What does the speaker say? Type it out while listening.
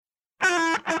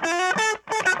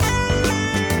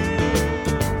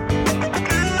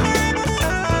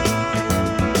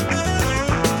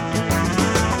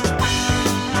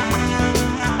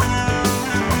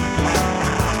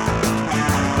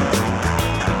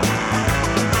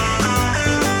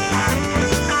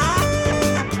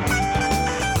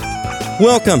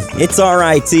Welcome, it's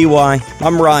RITY.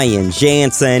 I'm Ryan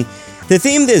Jansen. The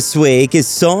theme this week is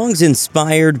songs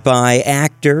inspired by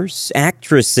actors,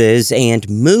 actresses, and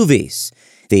movies.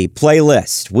 The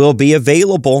playlist will be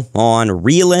available on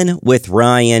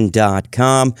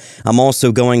reelinwithryan.com. I'm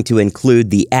also going to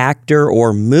include the actor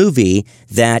or movie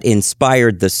that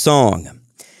inspired the song.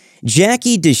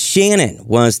 Jackie DeShannon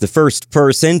was the first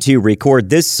person to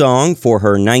record this song for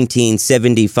her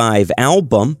 1975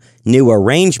 album, New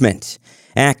Arrangement.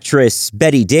 Actress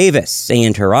Bette Davis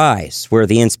and Her Eyes were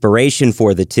the inspiration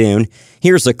for the tune.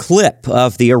 Here's a clip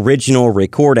of the original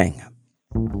recording.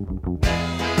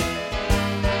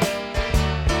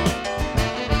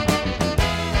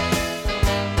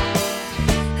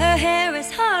 Her hair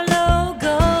is hollow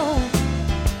gold.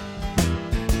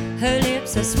 Her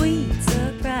lips are sweet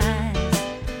surprise.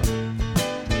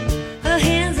 Her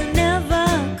hands are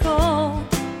never cold.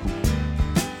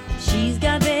 She's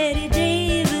got Bette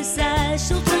Davis eyes.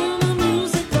 She'll turn the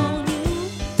music on you.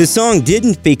 The song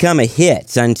didn't become a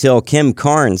hit until Kim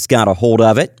Carnes got a hold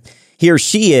of it. Here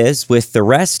she is with the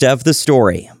rest of the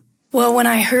story. Well, when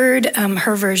I heard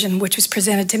her version, which was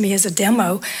presented to me as a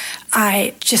demo,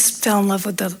 I just fell in love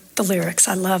with the lyrics.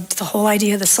 I loved the whole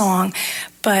idea of the song,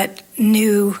 but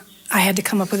knew I had to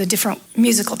come up with a different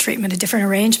musical treatment, a different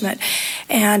arrangement.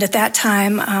 And at that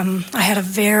time, I had a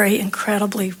very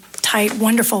incredibly tight,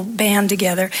 wonderful band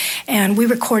together, and we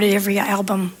recorded every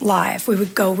album live. We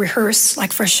would go rehearse,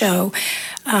 like for a show,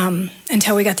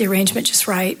 until we got the arrangement just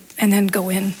right, and then go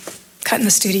in, cut in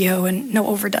the studio, and no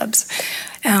overdubs.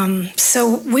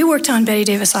 So we worked on Bette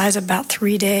Davis Eyes about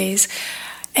 3 days,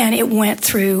 and it went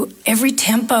through every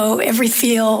tempo, every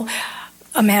feel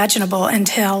imaginable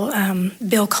until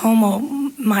Bill Como,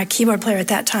 my keyboard player at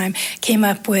that time, came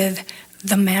up with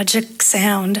the magic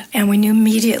sound, and we knew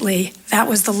immediately that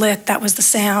was the lick, that was the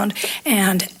sound,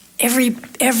 and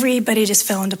everybody just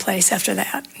fell into place after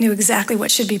that, knew exactly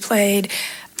what should be played.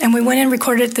 And we went in and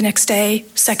recorded it the next day.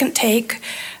 Second take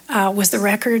was the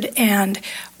record, and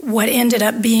what ended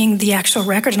up being the actual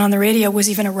record and on the radio was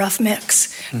even a rough mix.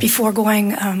 Before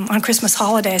going on Christmas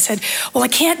holiday, I said, well, I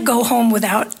can't go home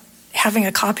without having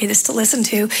a copy of this to listen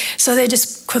to. So they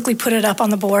just quickly put it up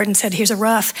on the board and said, here's a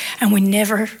rough, and we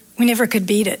never could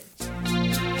beat it.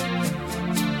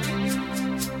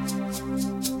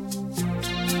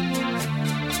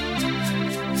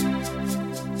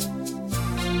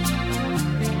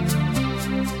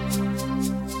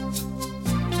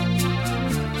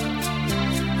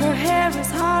 Her hair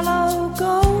is hollow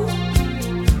gold.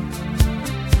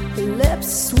 Her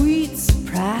lips sweet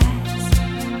surprise.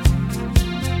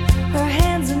 Her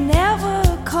hands are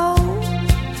never cold.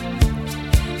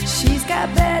 She's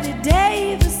got Bette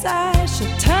Davis eyes.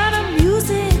 She'll turn her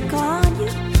music on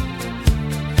you.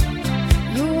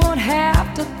 You won't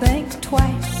have to think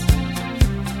twice.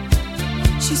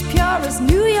 She's pure as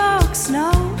New York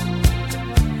snow.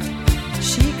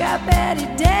 She got Bette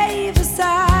Davis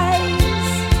eyes.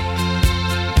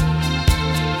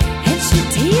 And she'll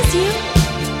tease you,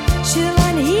 she'll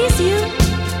unease you,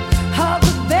 all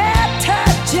the better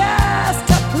just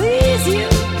to please you.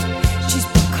 She's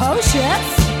precocious,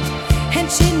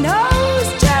 and she knows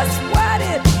just what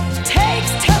it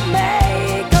takes to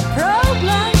make a pro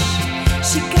blush.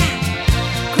 She got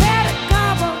Greta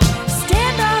Garbo,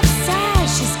 standoff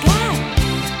size. She's got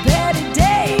Bette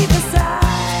Davis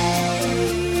eyes.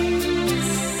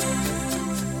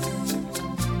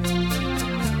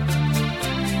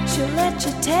 She'll let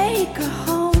you take her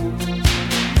home.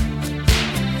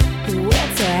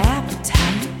 What's her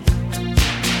appetite?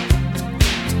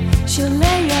 She'll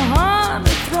lay you on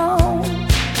the throne.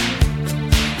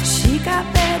 She got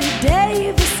Bette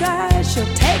Davis eyes.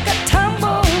 She'll take a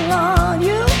tumble on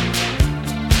you,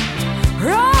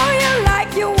 roll you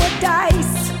like you were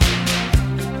dice,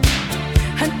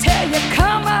 until you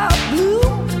come out blue.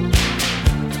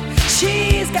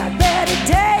 She's got Bette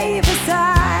Davis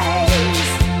eyes.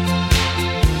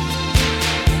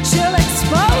 She'll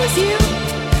expose you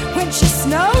when she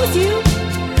snows you,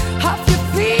 off your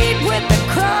feet with the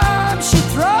crumbs she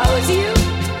throws you.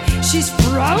 She's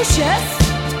ferocious,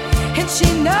 and she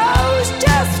knows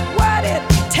just what it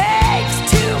takes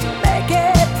to make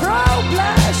a pro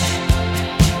blush.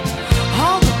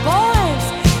 All the boys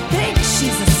think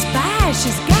she's a spy.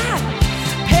 She's got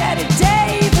Bette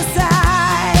Davis eyes.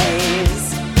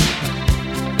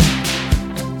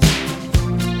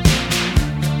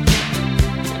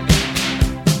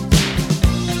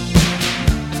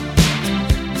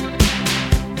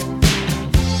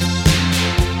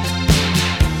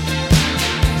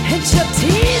 And she'll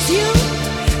tease you,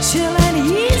 she'll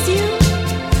unease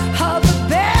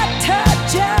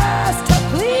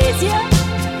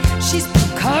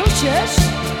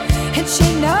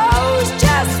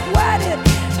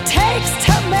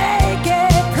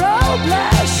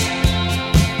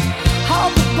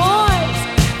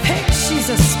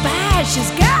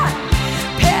She's got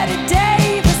Betty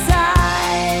Davis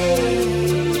eyes.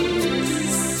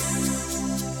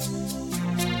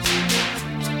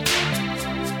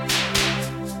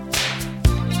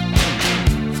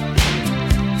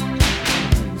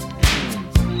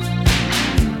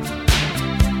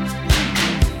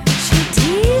 She'll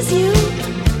tease you,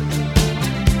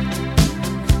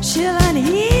 she'll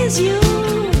unease you,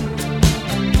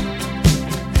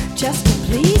 just to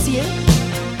please you.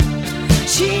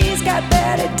 She's got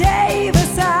Betty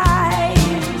Davis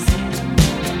eyes.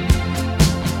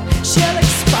 She'll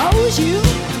expose you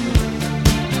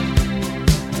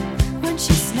when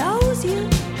she snows you.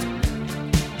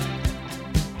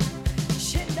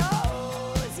 She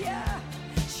knows ya.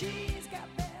 She's got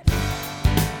Betty.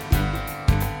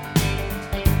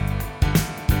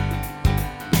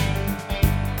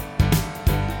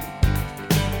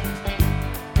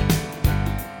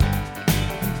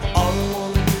 All I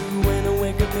wanna do when I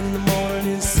wake up in the morning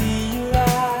is see your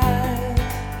eyes.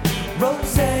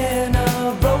 Rosanna,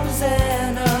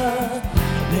 Rosanna,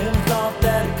 never thought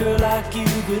that a girl like you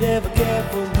could ever care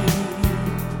for me.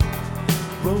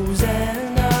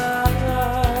 Rosanna.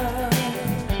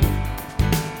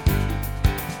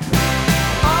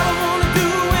 All I wanna do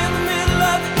in the middle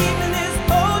of the evening is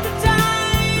hold you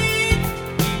tight.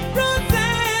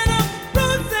 Rosanna,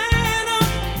 Rosanna,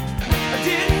 I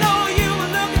didn't know you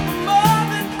were looking for more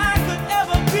than I could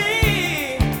ever be.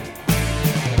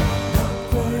 Not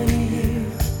quite a year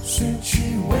since she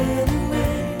went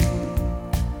away.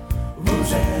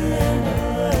 Rosanna,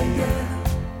 yeah.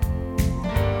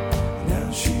 Now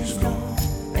she's gone,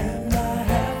 and I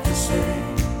have to say,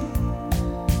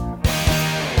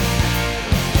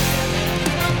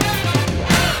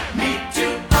 meet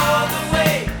you all the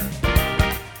way.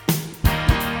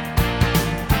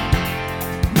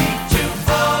 Meet you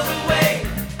all the way.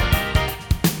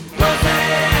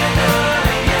 Rosanna,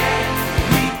 yeah.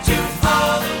 Meet you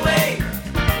all the way.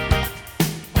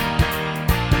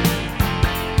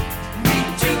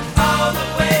 Meet you all the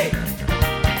way.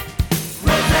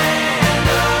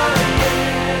 Rosanna,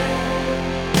 yeah.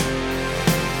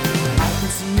 I can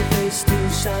see your face still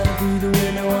shining through the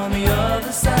window on the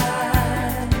other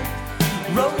side.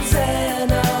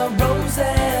 Rosanna,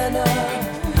 Rosanna,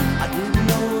 I didn't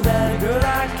know that a girl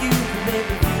like you could make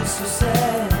me feel so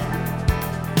sad.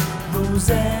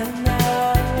 Rosanna.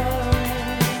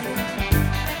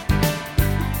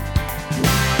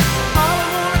 All I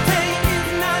wanna tell you is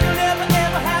now you'll never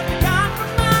ever have to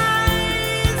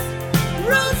compromise.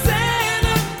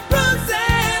 Rosanna,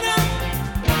 Rosanna,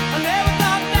 I never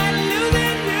thought that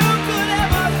losing you could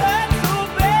ever hurt so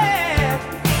bad.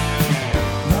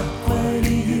 Not quite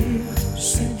a year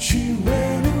since she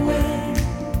went away.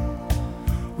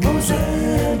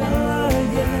 Rosanna,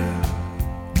 yeah.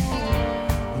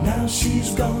 Now she's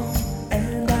gone,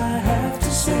 and I have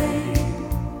to say,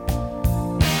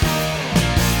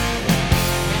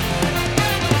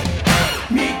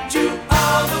 meet you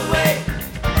all the way.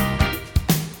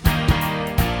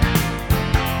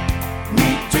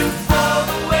 Meet you all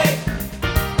the way.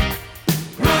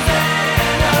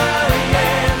 Rosanna,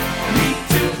 yeah. Meet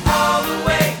you all the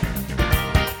way.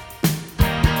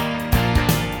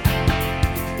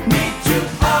 Meet you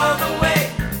all the way.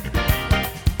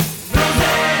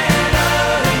 Rosanna,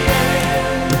 yeah.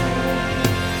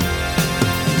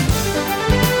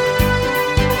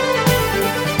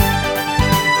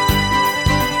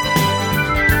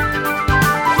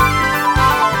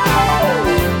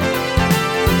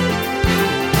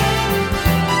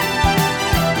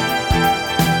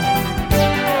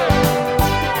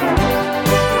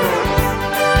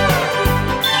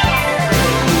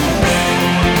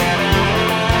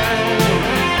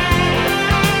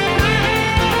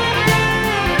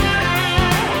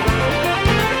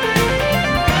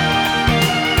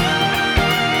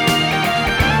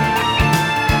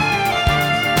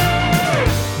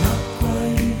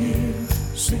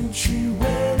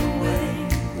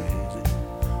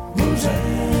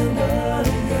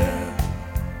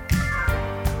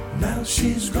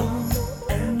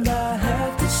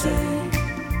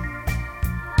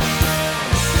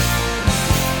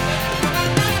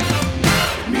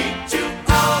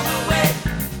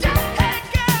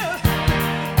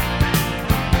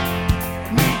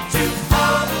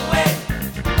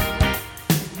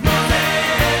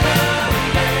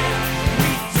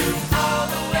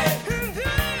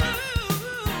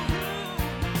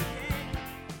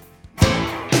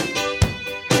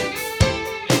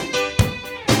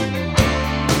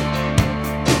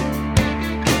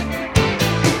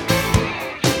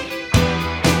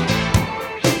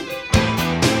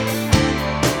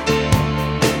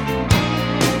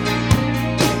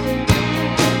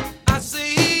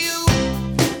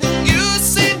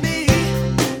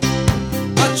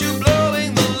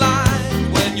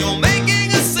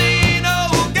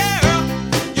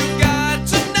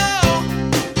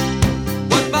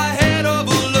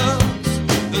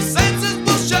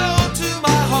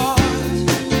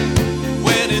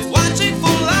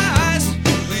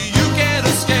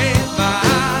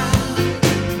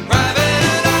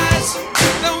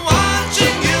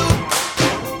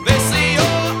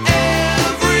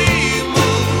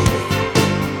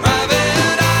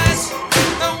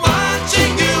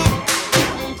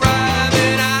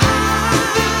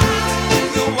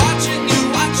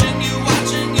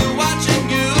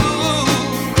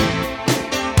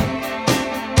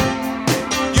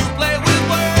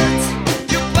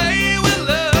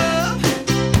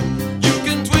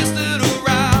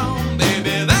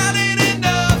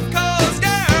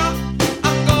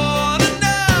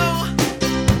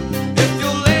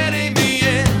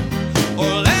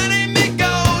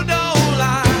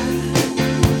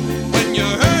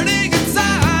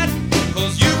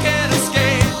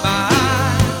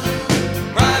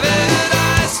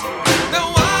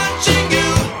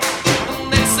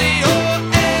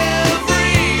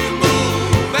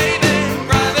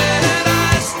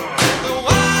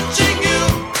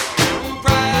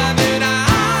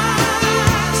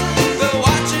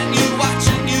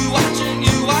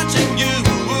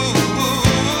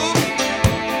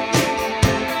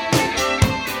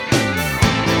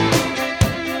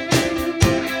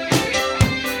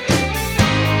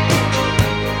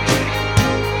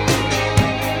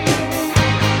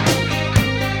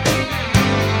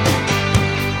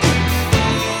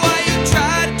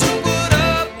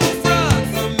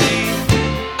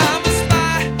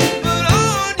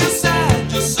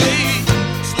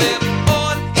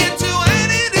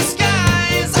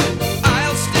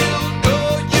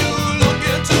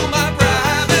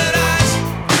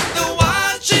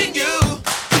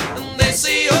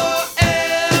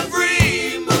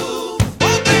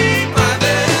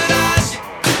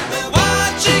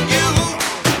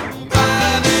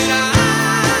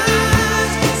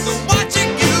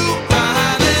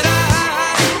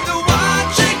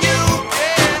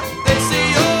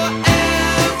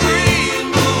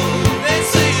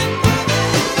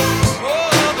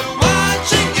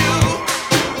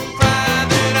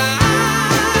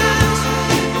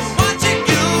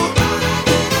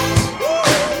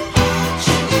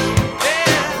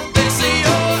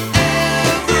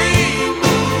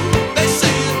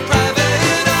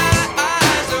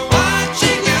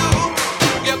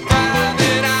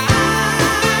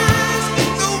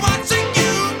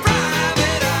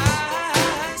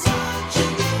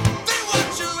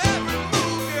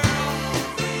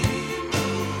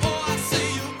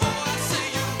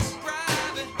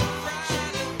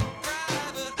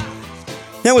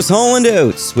 That was Hall &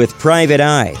 Oates with Private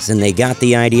Eyes, and they got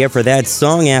the idea for that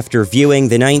song after viewing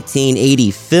the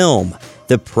 1980 film,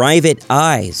 The Private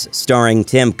Eyes, starring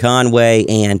Tim Conway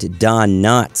and Don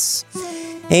Knotts.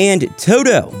 And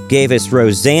Toto gave us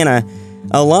Rosanna.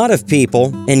 A lot of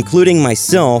people, including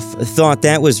myself, thought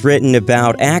that was written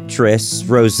about actress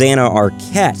Rosanna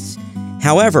Arquette.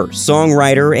 However,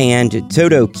 songwriter and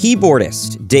Toto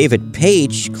keyboardist David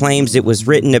Paich claims it was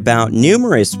written about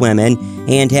numerous women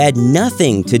and had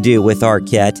nothing to do with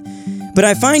Arquette. But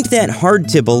I find that hard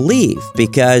to believe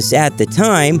because at the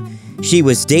time, she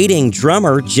was dating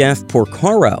drummer Jeff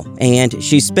Porcaro, and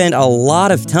she spent a lot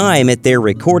of time at their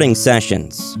recording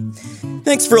sessions.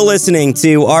 Thanks for listening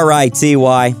to RITY.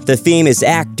 The theme is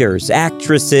actors,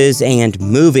 actresses, and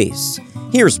movies.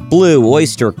 Here's Blue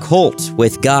Oyster Cult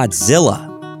with Godzilla.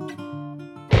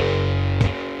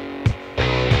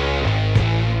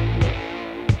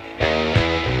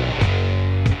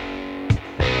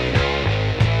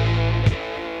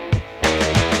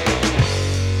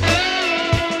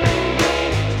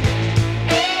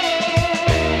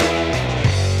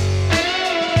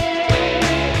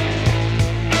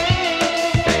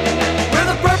 With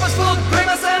a purposeful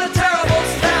grimace and a terrible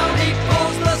sound, he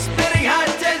pulls the spinning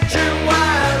high-tension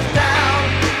wires down.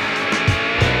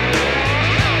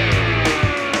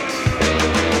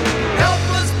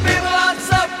 Helpless people on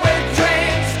subway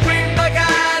trains scream by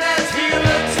God as he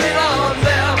looks in on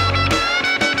them.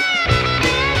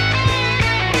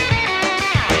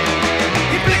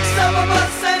 He picks up a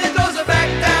bus and he throws it back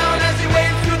down as he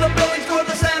waves through the buildings toward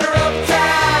the center of town.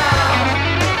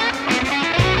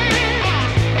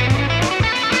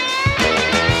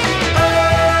 Oh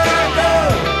no,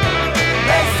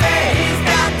 they say he's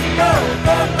got to go,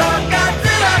 go, go,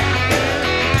 Godzilla.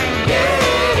 Yeah.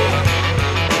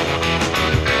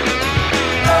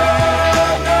 Oh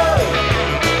no,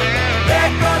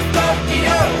 there goes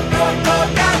Tokyo, go, go,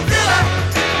 Godzilla.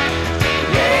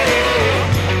 Yeah.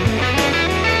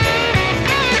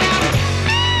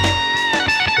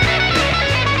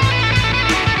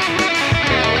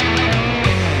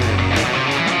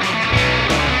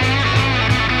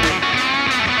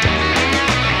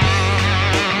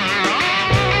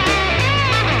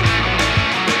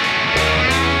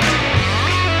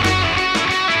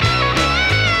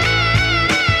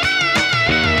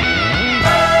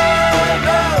 Oh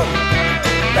no,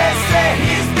 they say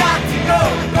he's got to go,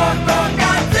 go, go,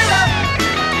 Godzilla.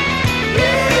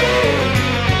 Yeah.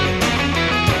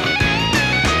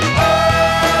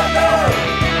 Oh no,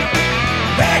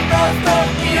 there goes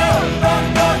Tokyo, go,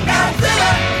 go,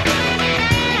 Godzilla.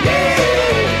 Yeah.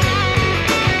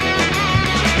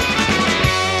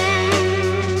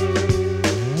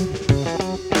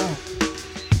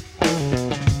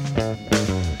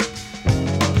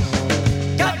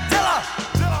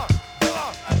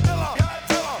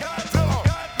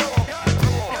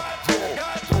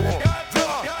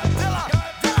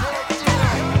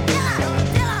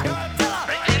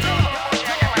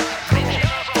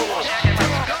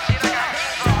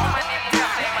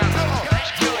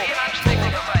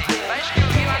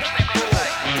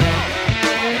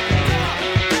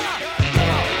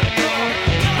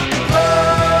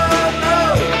 Oh no,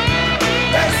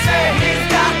 they say he's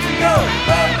got to go,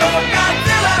 go, go,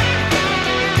 Godzilla.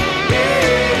 Yeah.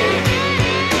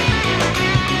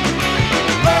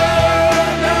 Oh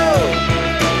no,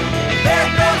 there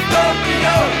goes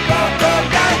Tokyo, go, go,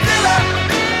 Godzilla.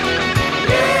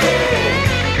 Yeah.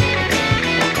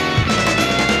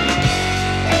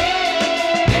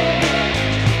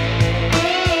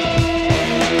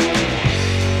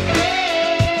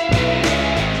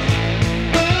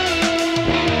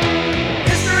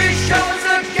 History shows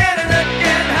again and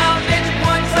again how nature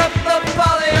points up the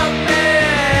folly of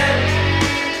man.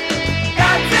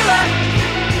 Godzilla.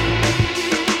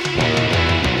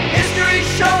 History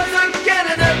shows again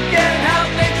and again how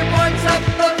nature points up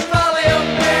the folly of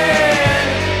man.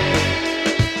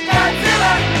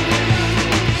 Godzilla.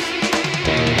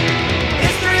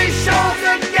 History shows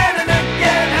again and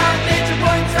again how nature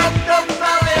points up the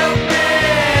folly of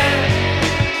man.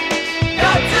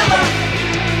 Godzilla.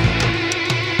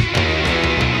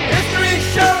 History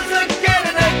shows again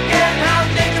and again how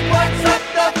nature points up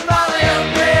the folly of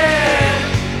man.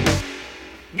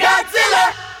 Godzilla!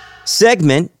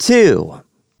 Segment 2.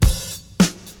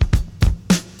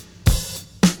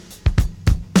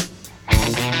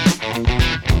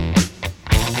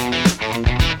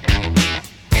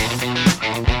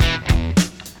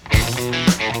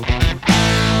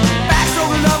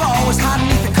 Backstroke lover, always hiding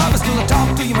beneath the covers till I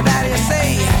talk to you, my daddy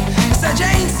say. I said you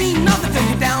ain't seen nothing till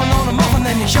you're down on the muffin,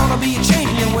 then you're sure to be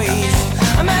changing your ways.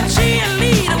 I met a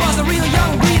cheerleader, was a real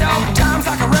young breed, all times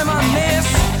I can reminisce.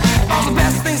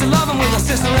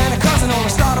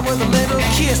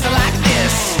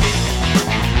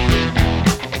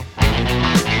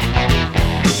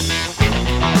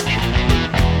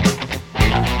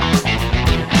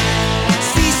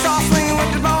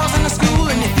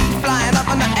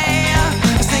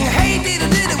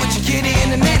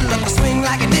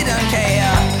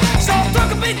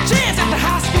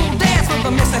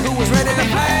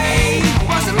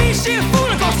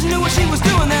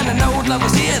 love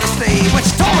was here to stay. When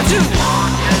she told me to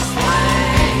walk this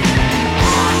way,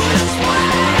 walk this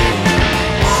way,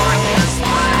 walk this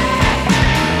way,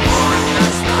 walk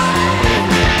this way,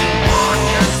 walk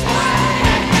this way,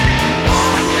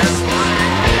 walk this way,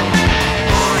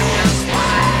 walk this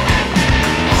way,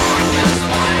 walk this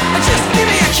way. Just give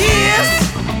me a kiss.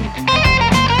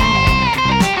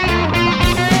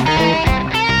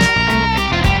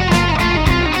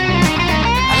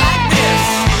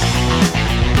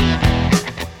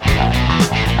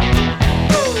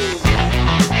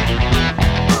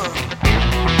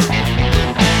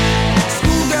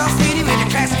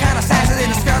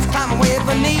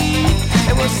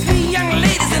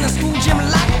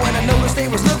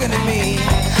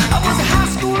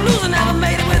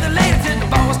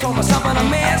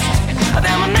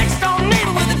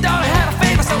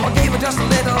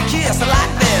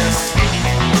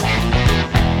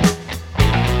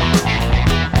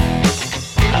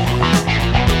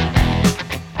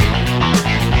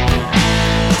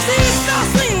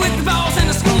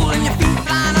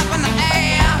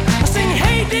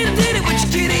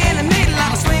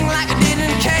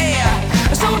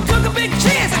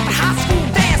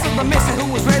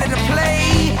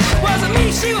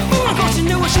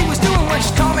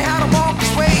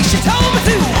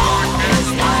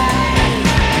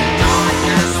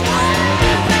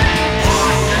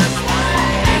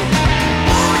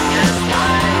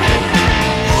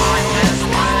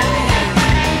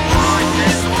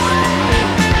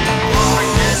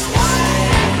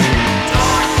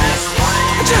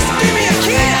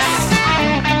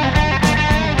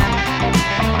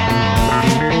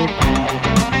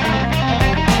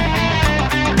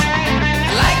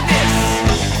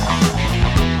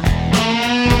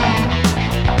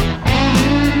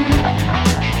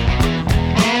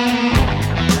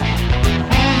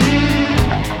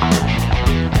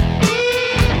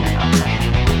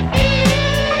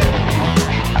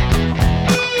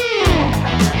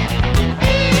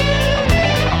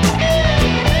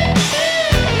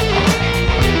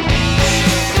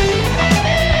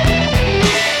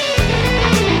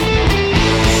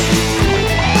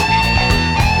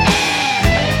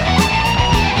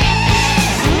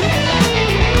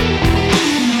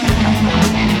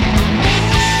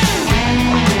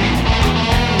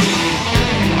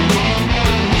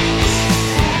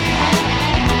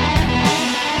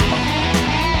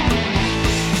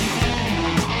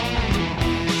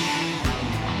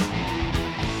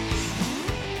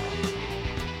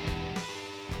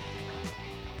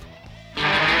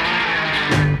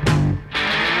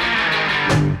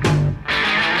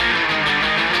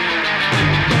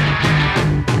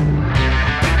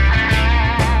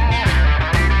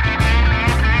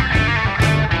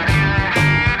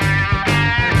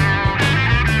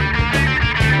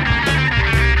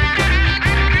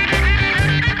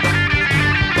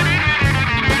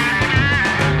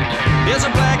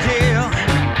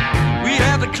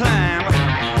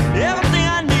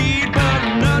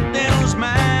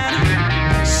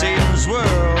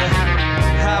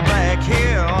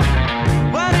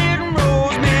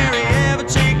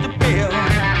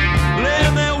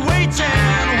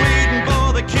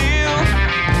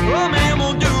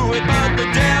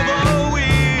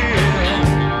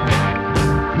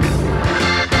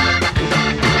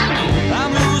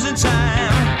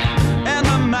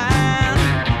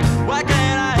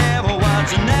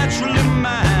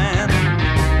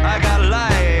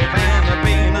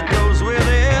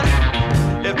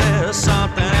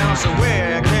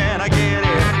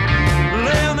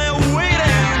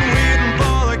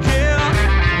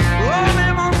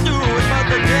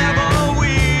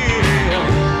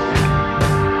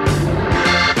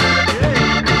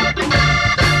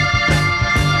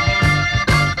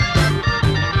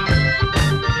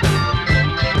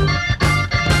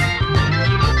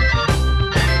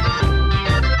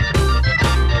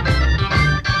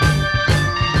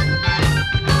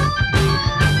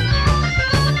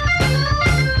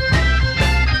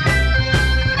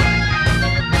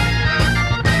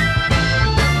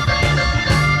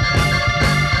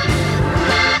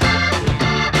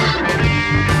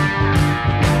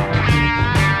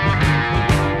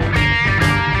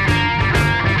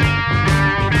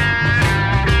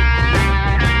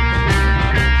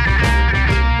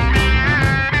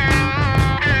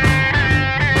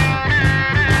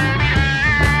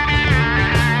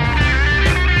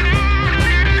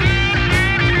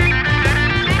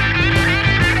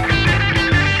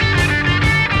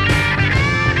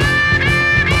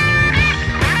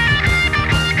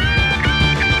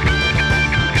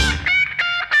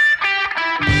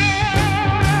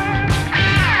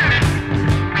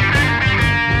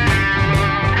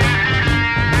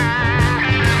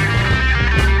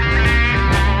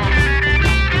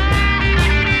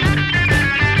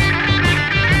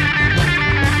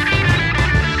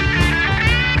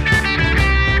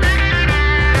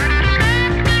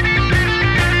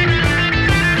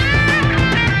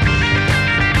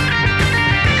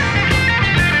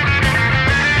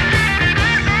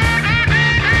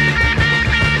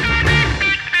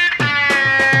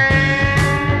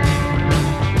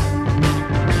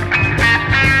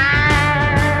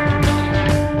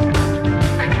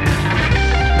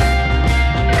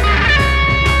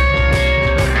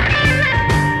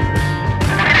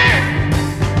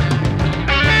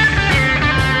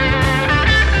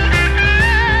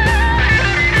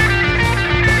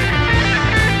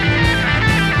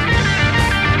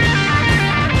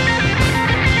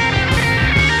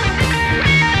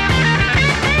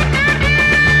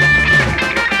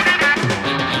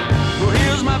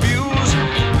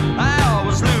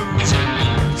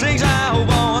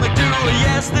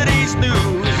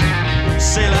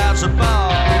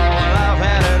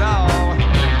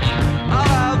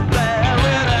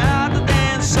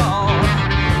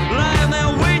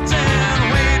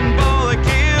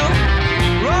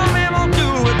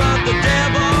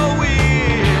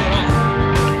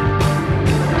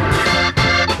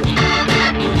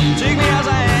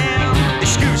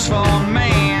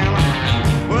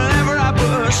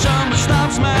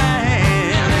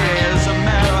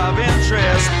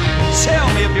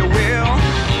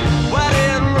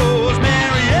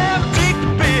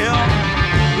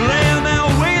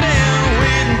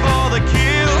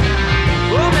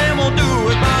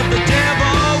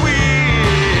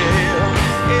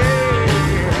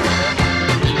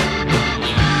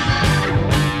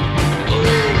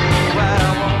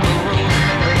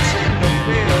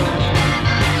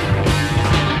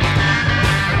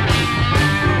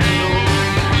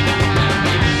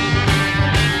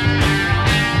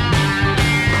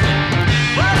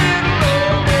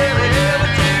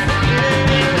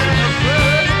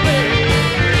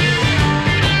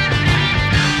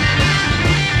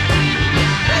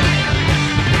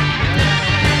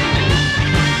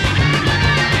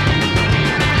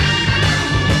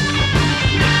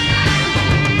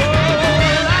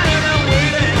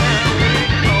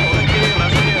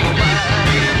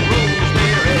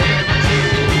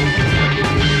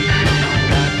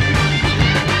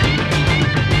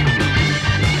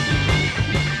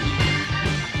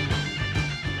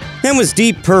 That was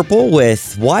Deep Purple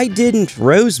with Why Didn't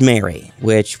Rosemary,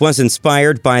 which was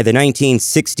inspired by the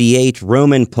 1968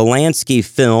 Roman Polanski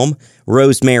film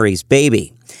Rosemary's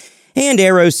Baby. And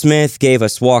Aerosmith gave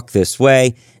us Walk This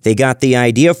Way. They got the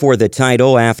idea for the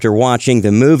title after watching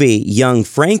the movie Young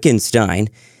Frankenstein.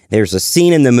 There's a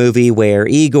scene in the movie where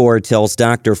Igor tells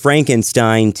Dr.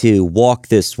 Frankenstein to walk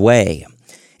this way.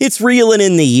 It's Reelin'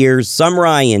 in the Years, I'm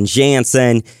Ryan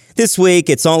Jansen. This week,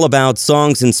 it's all about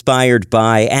songs inspired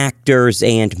by actors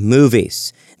and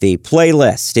movies. The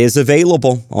playlist is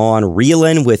available on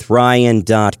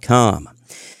reelinwithryan.com.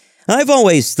 I've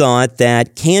always thought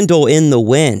that Candle in the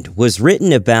Wind was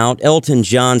written about Elton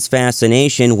John's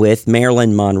fascination with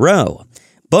Marilyn Monroe.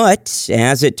 But,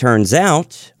 as it turns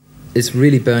out, it's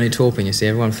really Bernie Taupin, you see.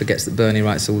 Everyone forgets that Bernie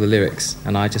writes all the lyrics,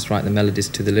 and I just write the melodies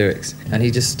to the lyrics. And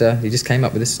he just came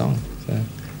up with this song. So.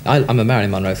 I'm a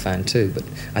Marilyn Monroe fan too, but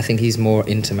I think he's more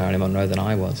into Marilyn Monroe than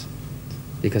I was,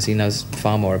 because he knows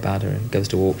far more about her and goes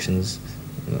to auctions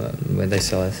where they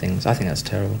sell her things. I think that's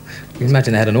terrible. You can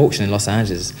imagine they had an auction in Los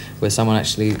Angeles where someone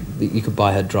actually, you could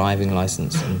buy her driving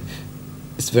license, and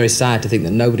it's very sad to think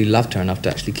that nobody loved her enough to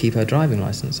actually keep her driving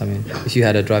license. I mean, if you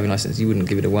had a driving license, you wouldn't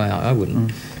give it away. I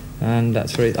wouldn't. And I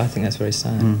think that's very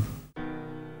sad.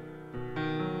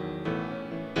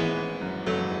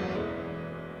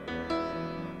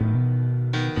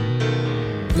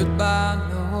 Goodbye,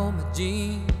 Norma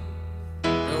Jean.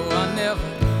 No, I never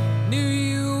knew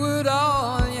you at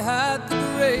all. You had the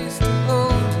grace to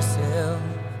hold yourself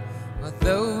while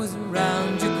those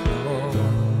around you crawled.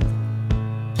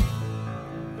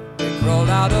 They crawled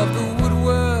out of the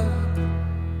woodwork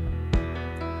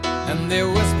and they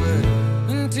whispered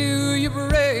into your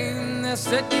brain. They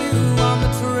set you on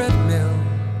the treadmill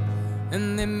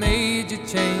and they made you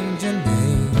change your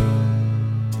name.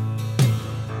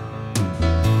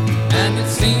 And it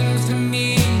seems to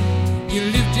me you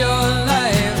lived your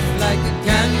life like a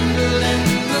candle in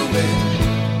the wind,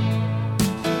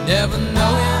 never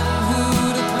knowing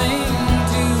who to cling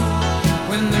to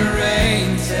when the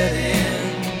rain set in.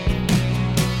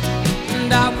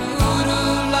 And I would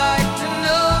have liked to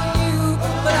know you,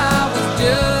 but I was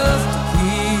just a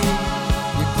kid.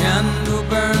 Your candle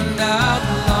burned out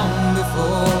long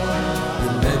before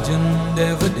your legend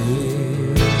ever did.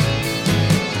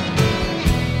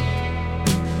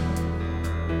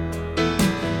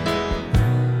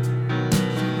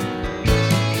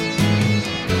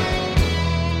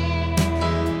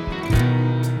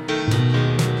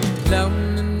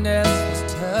 Loneliness was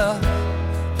tough,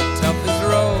 the toughest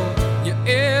role you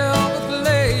ever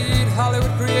played.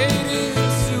 Hollywood created a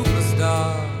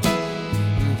superstar,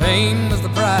 and pain was the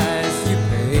price you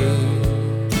paid.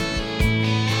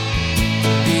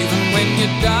 Even when you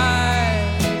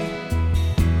died,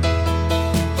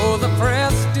 oh, the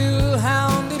press still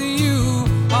hounded you.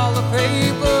 All the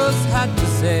papers had to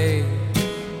say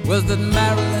was that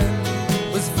Marilyn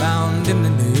was found in the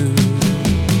news.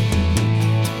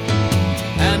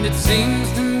 And it seems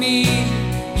to me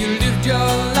you lived your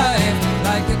life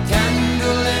like a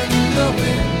candle in the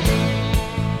wind,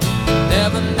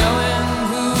 never knowing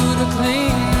who to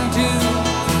cling to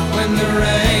when the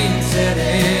rain set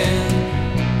in.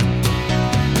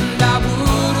 And I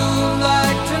would have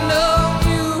liked to know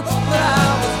you, but I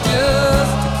was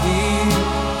just a kid.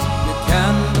 Your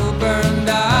candle burned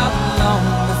out long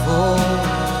before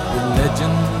your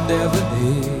legend ever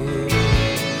did.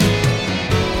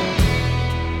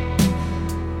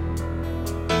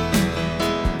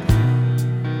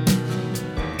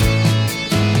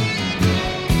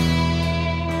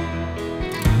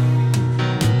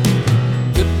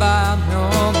 Goodbye,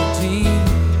 Norma Jean.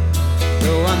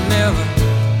 Though I never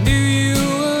knew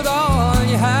you at all,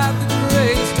 you had the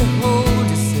grace to hold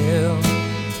yourself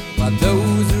while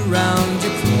those around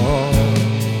you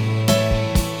crawled.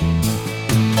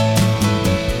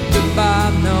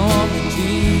 Goodbye, Norma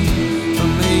Jean.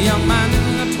 From the young man in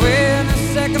the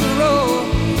 22nd row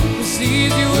who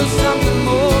sees you as something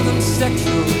more than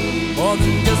sexual, more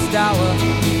than just our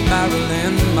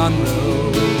Marilyn Monroe.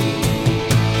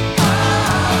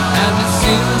 And it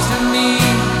seems to me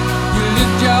you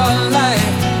lived your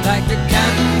life like a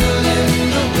candle in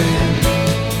the wind,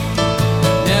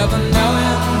 never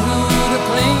knowing who to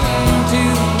cling to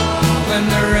when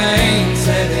the rain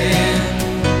set in.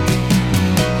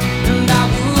 And I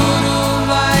would have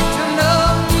liked to know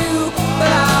you,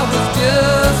 but I was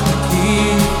just a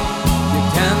kid. Your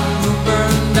candle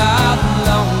burned out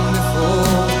long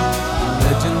before the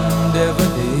legend ever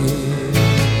did.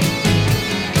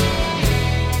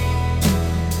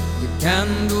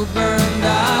 Candle burned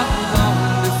out long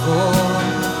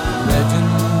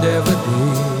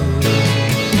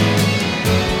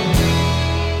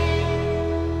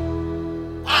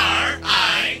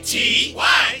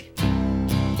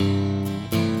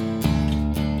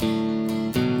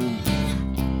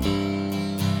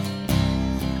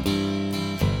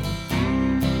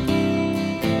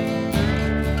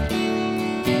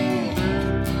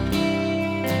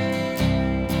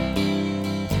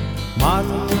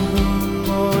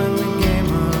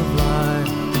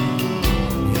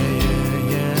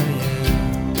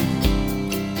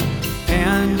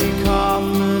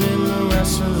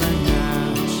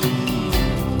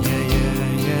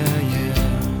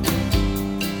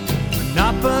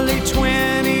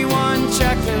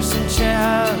racing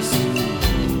chess.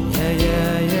 Yeah,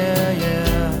 yeah, yeah,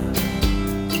 yeah.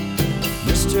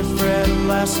 Mr. Fred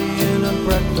Lassie in a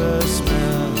breakfast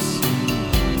mess.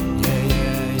 Yeah,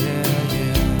 yeah, yeah,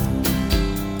 yeah.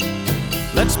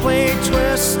 Let's play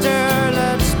Twister,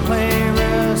 let's play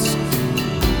Risk.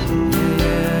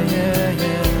 Yeah, yeah,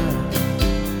 yeah.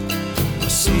 I'll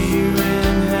see you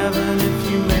in heaven if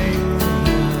you make the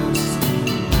list.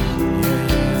 Yeah,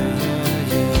 yeah,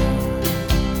 yeah, yeah.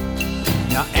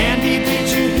 Now, Andy, did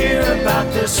you hear about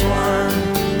this one?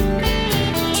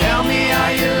 Tell me,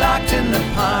 are you locked in the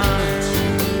punch?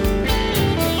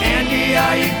 Andy,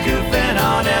 are you goofing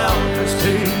on Elvis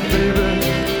too, baby?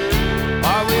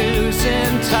 Are we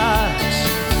losing touch?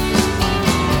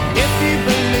 If you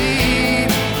believe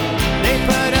they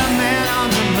put a man on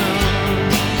the moon,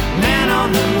 man on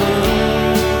the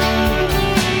moon.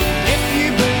 If you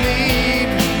believe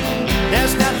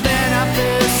there's nothing up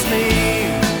his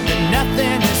sleeve, then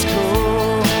nothing is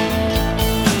cool.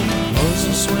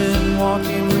 Moses went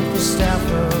walking with the staff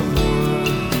of wood.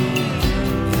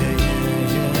 Yeah,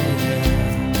 yeah, yeah, yeah.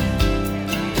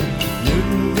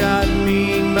 Newton got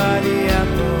mean by the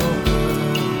apple.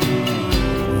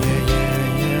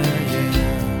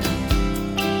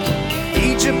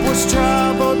 Egypt was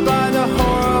troubled by the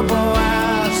horrible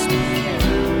asp.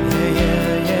 Yeah,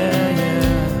 yeah, yeah, yeah.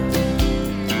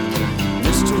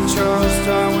 Mr. Charles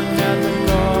Darwin had the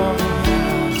golden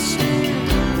mask.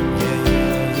 Yeah,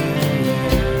 yeah, yeah,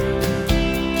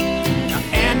 yeah. Now,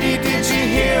 Andy, did you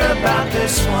hear about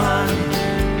this one?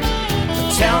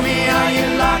 Tell me, are you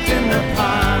locked in the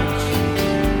punch?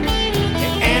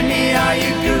 Hey, Andy, are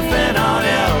you goofing on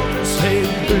Elvis? Hey,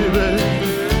 baby,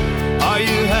 are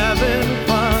you having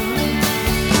fun?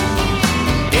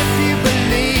 If you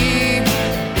believe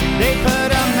they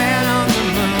put a man on the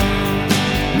moon,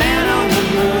 man on the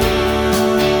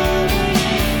moon.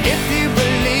 If you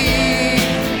believe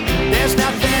there's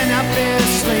nothing up his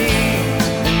sleeve,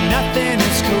 and nothing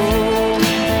is cool.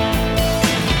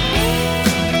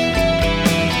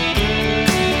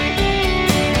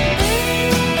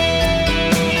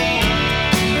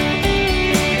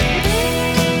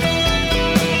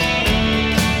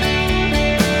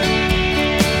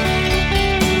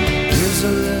 Here's a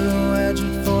little edge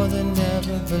for the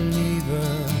never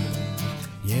believer.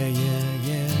 Yeah, yeah,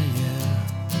 yeah, yeah.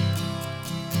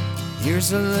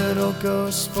 Here's a little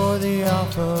ghost for the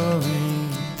offering.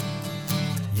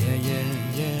 Yeah, yeah,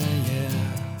 yeah, yeah.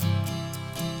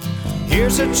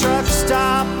 Here's a truck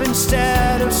stop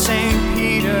instead of St.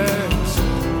 Peter's.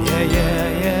 Yeah,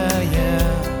 yeah, yeah, yeah.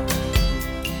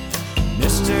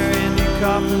 Mr. Andy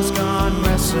Kaufman's gone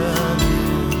wrestling.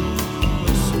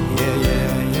 Yeah,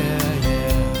 yeah, yeah,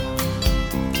 yeah.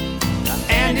 Now,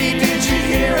 Andy, did you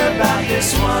hear about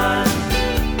this one?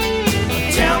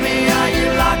 Tell me, are you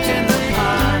locked in the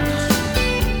punch?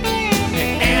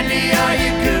 Hey, Andy, are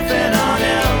you goofing on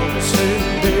Elvis? Hey,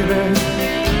 baby,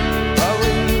 are we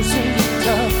losing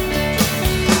touch?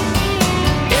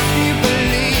 If you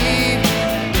believe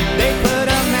they put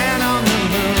a man on the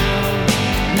moon,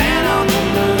 man on the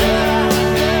moon.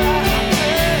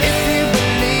 If you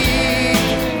believe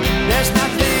there's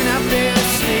nothing up his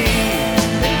sleeve,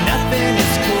 then nothing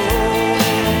is cool.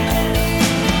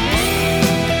 If you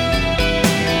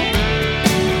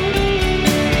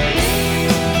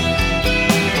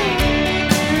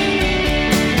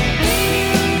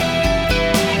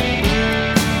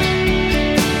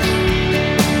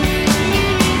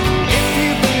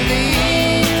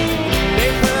believe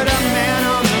they put a man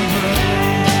on the moon,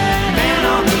 man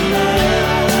on the moon.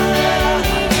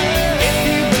 If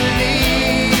you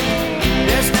believe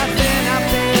there's nothing up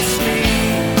his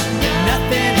sleeve, then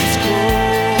nothing is cool.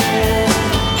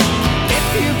 If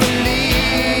you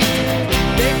believe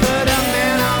they put a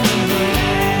man on the moon,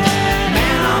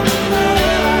 man on the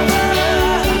moon.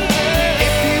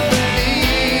 If you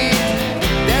believe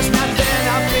there's nothing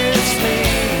up his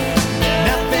sleeve, then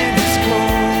nothing is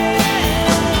cool.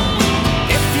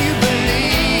 If you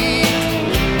believe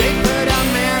they put a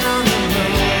man on the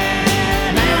moon,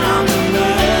 man on the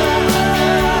moon.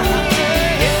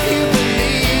 If you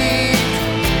believe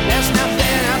there's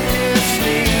nothing up his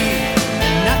sleeve,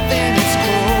 then nothing is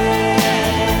cool.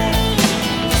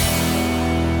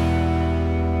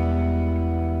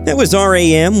 That was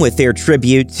R.A.M. with their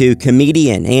tribute to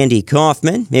comedian Andy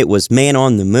Kaufman. It was Man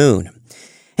on the Moon.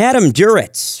 Adam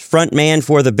Duritz, frontman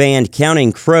for the band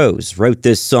Counting Crows, wrote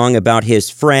this song about his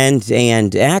friend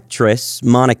and actress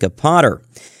Monica Potter.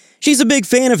 She's a big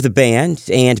fan of the band,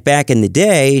 and back in the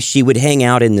day, she would hang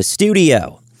out in the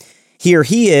studio. Here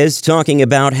he is talking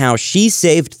about how she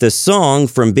saved the song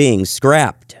from being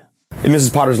scrapped. In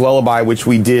Mrs. Potter's Lullaby, which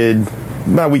we did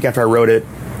about a week after I wrote it,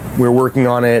 we were working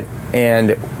on it,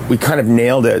 and we kind of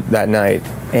nailed it that night.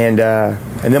 And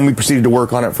then we proceeded to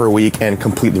work on it for a week and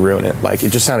completely ruin it. Like,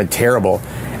 it just sounded terrible.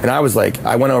 And I was like,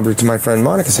 I went over to my friend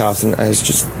Monica's house, and I was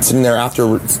just sitting there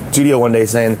after studio one day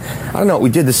saying, I don't know, we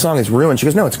did this song, it's ruined. She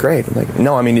goes, no, it's great. I'm like,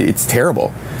 no, I mean, it's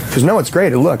terrible. She goes, no, it's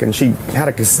great. And look, and she had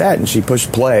a cassette, and she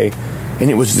pushed play, and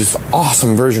it was this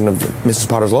awesome version of Mrs.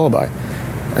 Potter's Lullaby.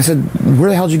 I said, where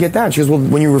the hell did you get that? And she goes, well,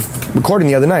 when you were recording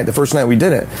the other night, the first night we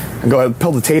did it. I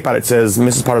pulled the tape out, it says,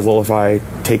 Mrs. Potter's Lullaby,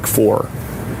 take 4.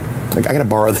 Like, I gotta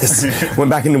borrow this. Went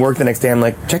back into work the next day, I'm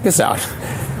like, check this out.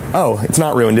 Oh, it's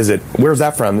not ruined, is it? Where's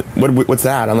that from? What's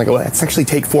that? I'm like, well, it's actually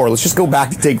take 4. Let's just go back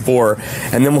to take 4,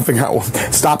 and then we'll figure out,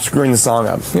 stop screwing the song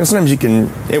up. You know, sometimes you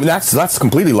can, that's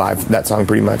completely live, that song,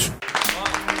 pretty much.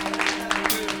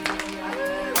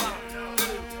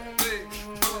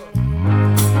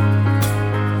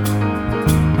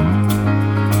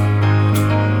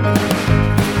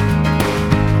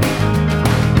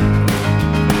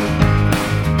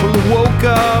 Woke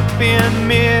up in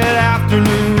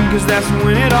mid-afternoon, 'cause that's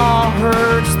when it all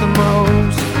hurts the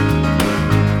most.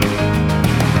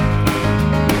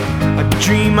 I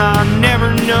dream I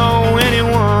never know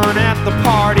anyone at the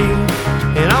party,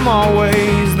 and I'm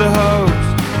always the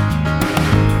host.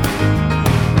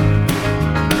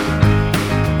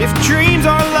 If dreams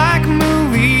are like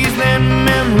movies, then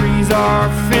memories are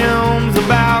films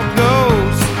about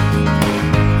ghosts.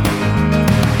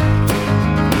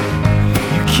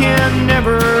 Can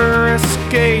never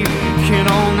escape, you can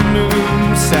only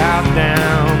move south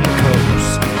down the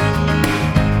coast.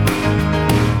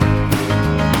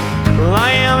 Well,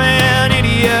 I am an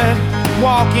idiot,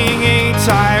 walking a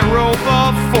tightrope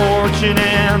of fortune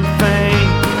and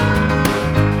fame.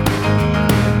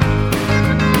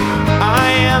 I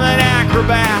am an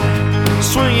acrobat,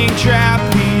 swinging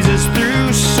trapezes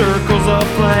through circles of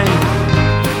flame.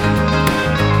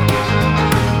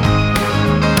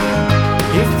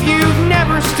 If you've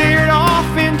never stared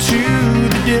off into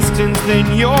the distance,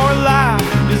 then your life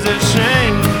is a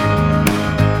shame.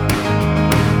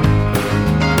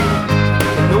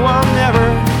 And though I'll never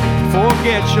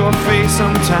forget your face,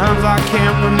 sometimes I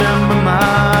can't remember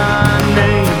my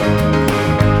name.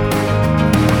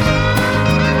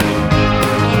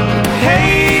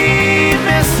 Hey,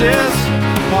 Mrs.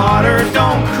 Potter,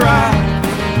 don't cry.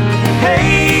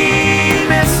 Hey,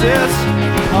 Mrs.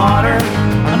 Potter,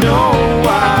 I know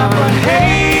why, but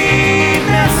hey,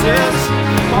 Mrs.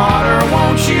 Potter,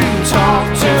 won't you talk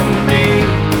to me?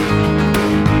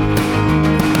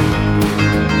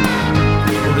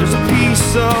 Well, there's a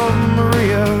piece of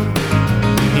Maria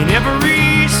in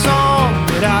every song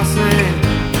that I sing,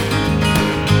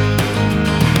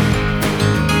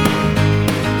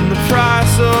 and the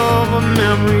price of a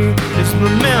memory is the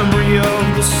memory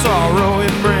of the sorrow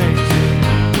it brings.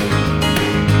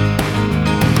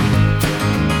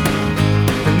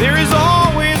 There is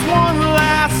always one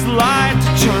last light to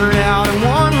turn out and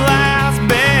one last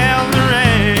bell to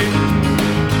ring,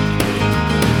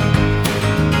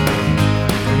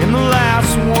 and the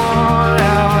last one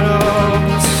out of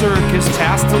the circus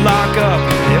has to lock up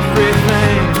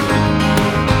everything,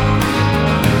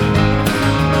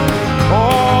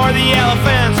 or the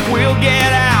elephants will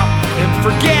get out and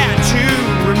forget to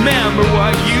remember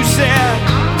what you said.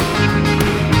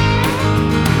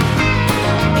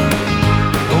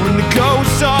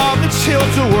 Ghosts of the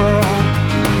tilt-a-whirl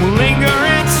will linger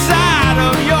inside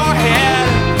of your head.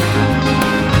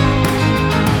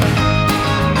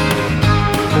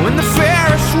 When the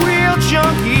Ferris wheel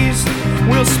junkies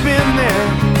will spin there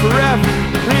forever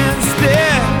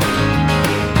instead.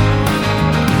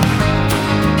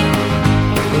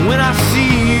 When I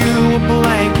see you, a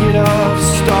blanket of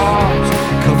stars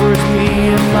covers me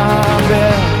in my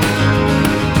bed.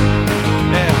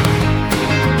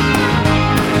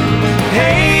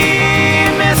 Hey,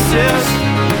 Mrs.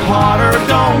 Potter,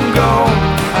 don't go.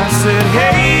 I said,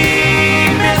 hey,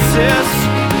 Mrs.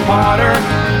 Potter,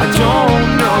 I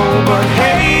don't know, but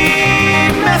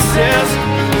hey, Mrs.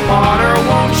 Potter,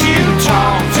 won't you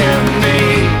talk to me?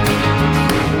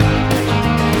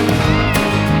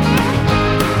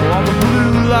 All the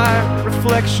blue light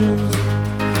reflections,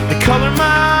 they color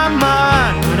my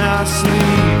mind when I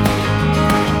sleep.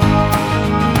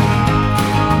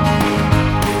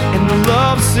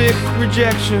 Lovesick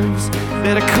rejections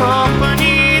that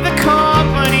accompany the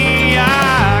company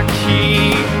I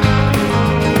keep.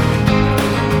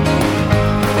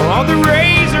 All the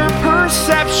razor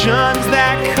perceptions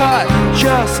that cut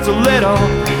just a little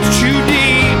too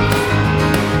deep.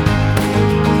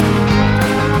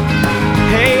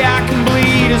 Hey, I can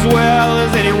bleed as well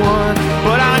as anyone,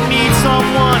 but I need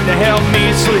someone to help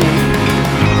me sleep.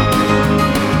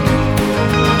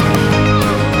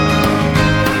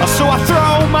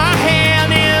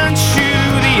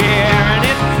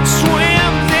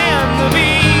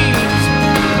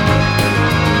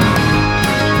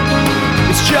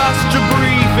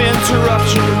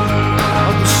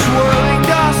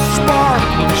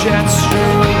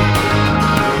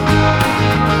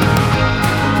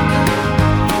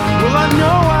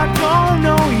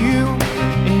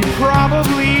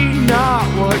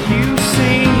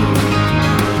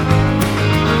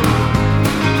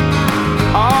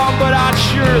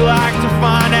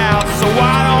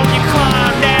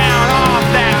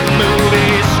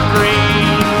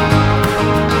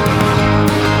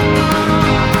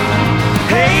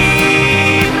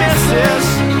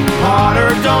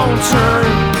 turn.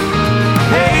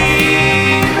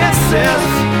 Hey, Mrs.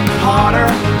 Potter,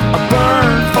 a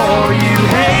burn for you.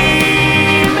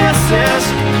 Hey, Mrs.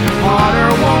 Potter,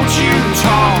 won't you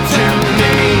talk to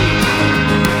me?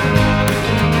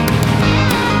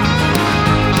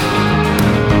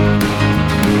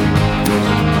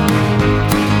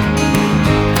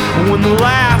 When the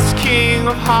last king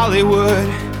of Hollywood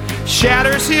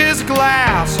shatters his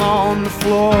glass on the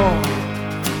floor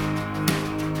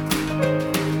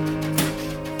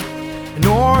and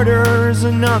orders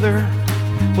another,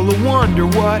 well, I wonder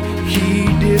what he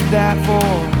did that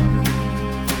for.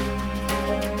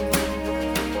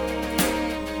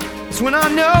 It's when I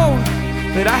know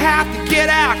that I have to get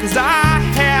out, 'cause I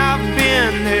have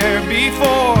been there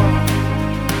before.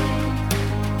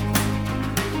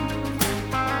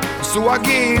 So I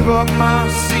gave up my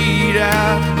seat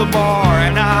at the bar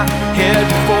and I head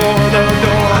for the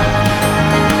door.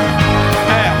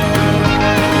 Yeah.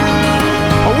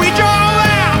 We drove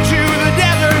out to the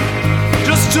desert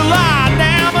just to lie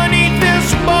down beneath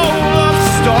this bowl of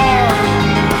stars.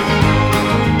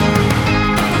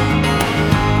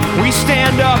 We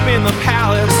stand up in the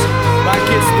palace like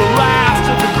it's the last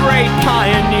of the great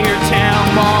pioneer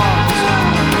town bars.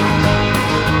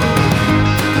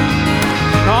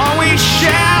 Oh, we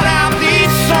shout out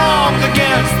these songs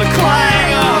against the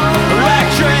clang of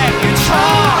electric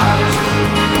guitars.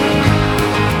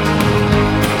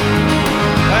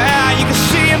 Yeah, you can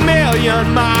see a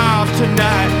million miles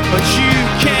tonight, but you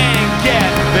can't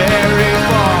get very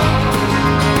far.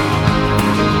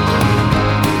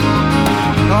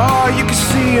 Oh, you can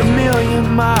see a million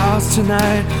miles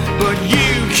tonight, but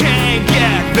you can't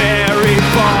get very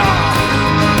far.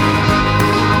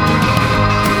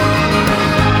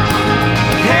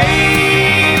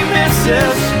 Hey,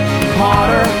 Mrs.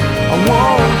 Potter, I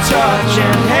won't touch.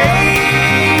 And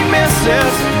hey,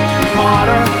 Mrs.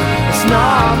 Potter, it's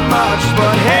not much,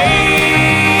 but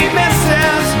hey,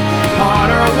 Mrs.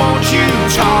 Potter, won't you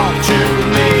talk to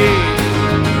me?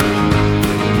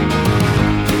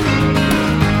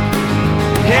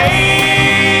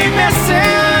 Hey,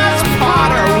 Mrs.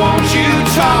 Potter, won't you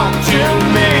talk to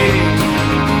me?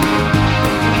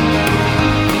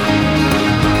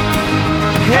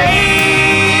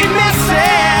 Hey,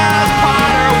 Mrs.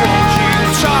 Potter, won't you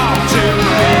talk to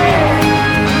me?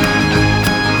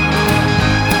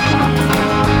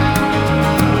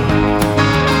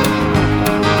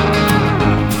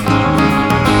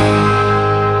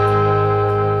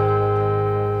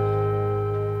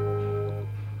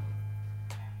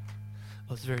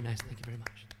 Oh, it's very nice. Thank you very much.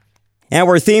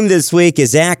 Our theme this week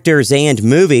is actors and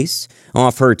movies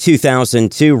off her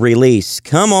 2002 release,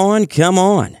 Come On, Come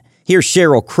On. Here's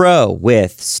Sheryl Crow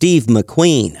with Steve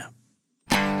McQueen.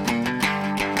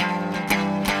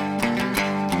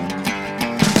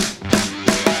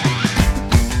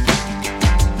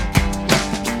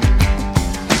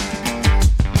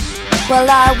 Well,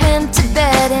 I went to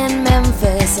bed in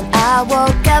Memphis and I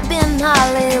woke up in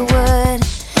Hollywood.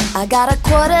 I got a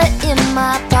quarter in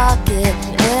my pocket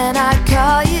and I'd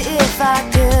call you if I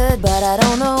could, but I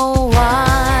don't know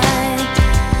why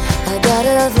I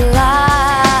gotta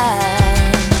fly.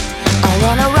 I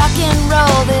wanna rock and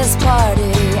roll this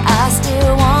party, I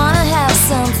still wanna have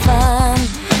some fun.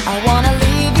 I wanna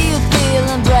leave you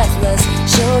feeling breathless,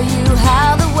 show you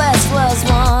how the West was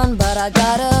won, but I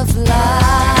gotta fly.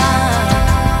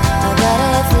 I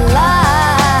gotta fly.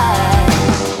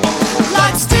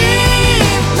 Like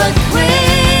Steve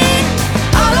McQueen,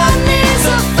 all I need's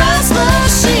a fast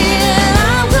machine.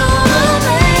 I'm gonna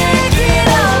make it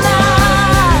all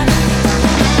night.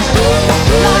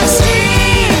 Like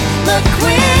Steve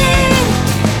McQueen,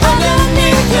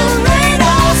 underneath your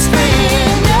radar screen.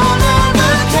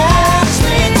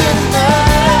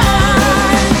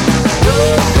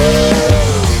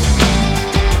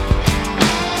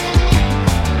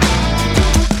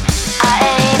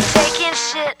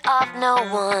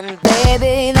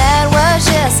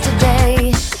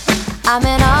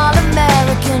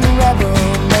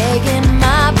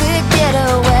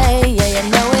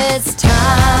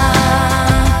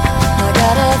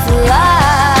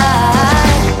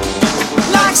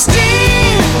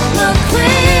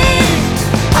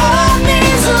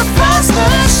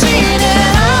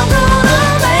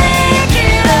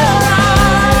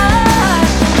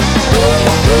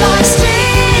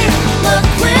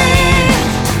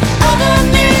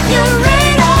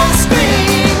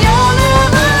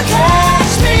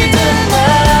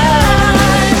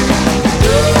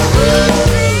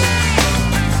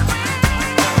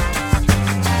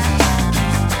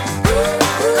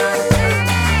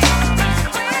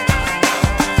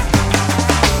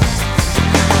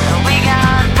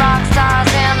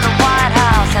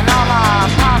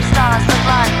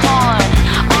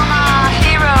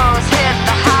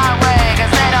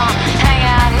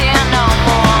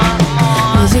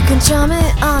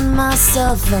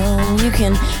 cell phone. You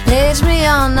can page me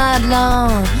all night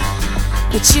long,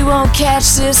 but you won't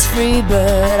catch this free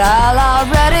bird. I'll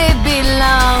already be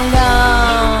long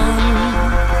gone.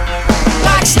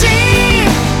 Like Steve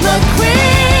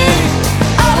McQueen,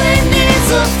 all we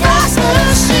need's a fast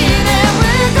machine, and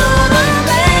we're gonna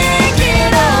make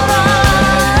it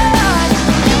alright.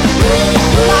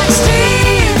 Like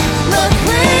Steve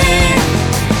McQueen,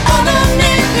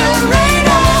 underneath your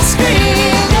radar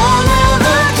screen, you'll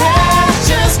never catch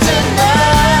us tonight.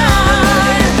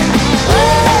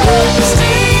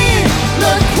 Steve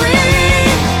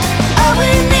McQueen, all we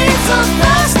need's a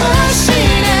fast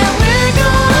machine, and we're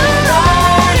gonna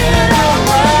ride it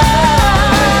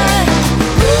alright.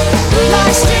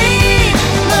 Like Steve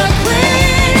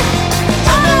McQueen,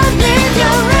 underneath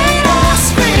your radar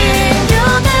screen,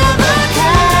 you'll never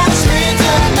catch me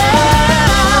tonight.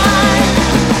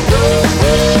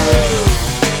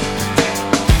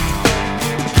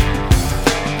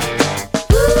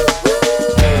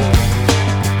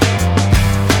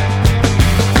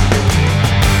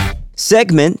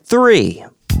 Segment 3.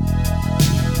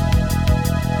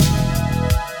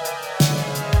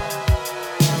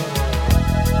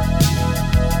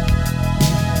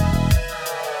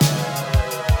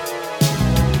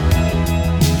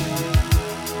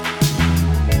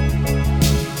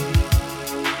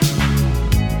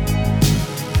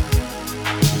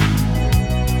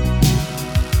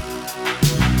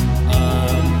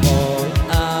 I'm all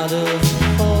out of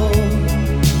hope.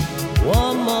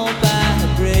 One more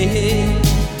bad break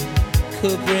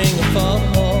could bring a fall.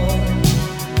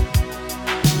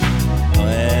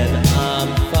 When I'm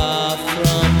far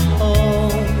from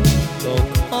home, don't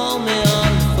call me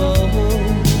on the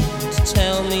phone to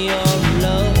tell me you're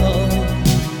alone.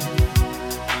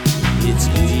 It's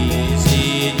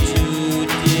easy to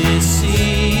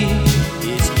deceive,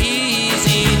 it's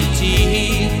easy to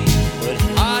cheat, but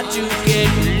hard to get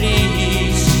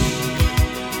released.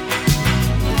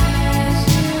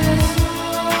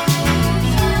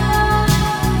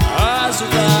 Eyes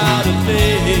without a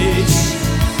face,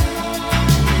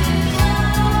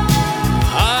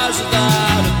 eyes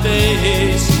without a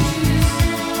face,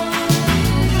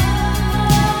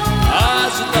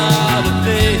 eyes without a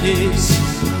face.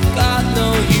 Got no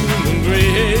human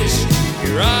grace.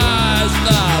 Your eyes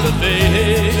without a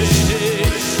face.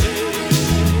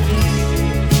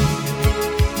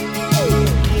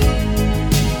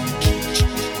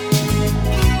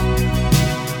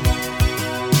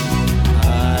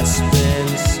 I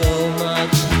spend so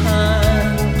much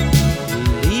time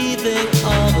believing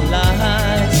all the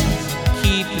lies,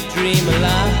 keep the dream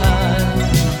alive.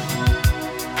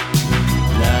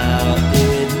 Now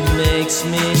it makes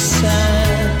me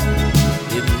sad,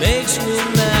 it makes me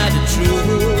mad and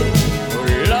true, for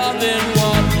loving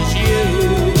what was you.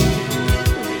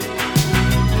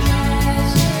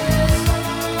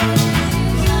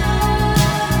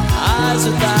 Eyes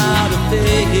without a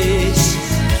face,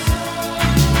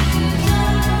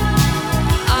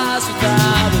 eyes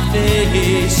without a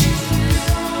face,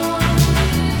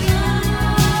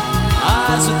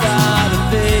 eyes without a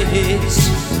face.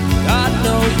 Got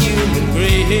no human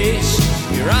grace.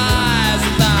 Your eyes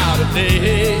without a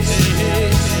face.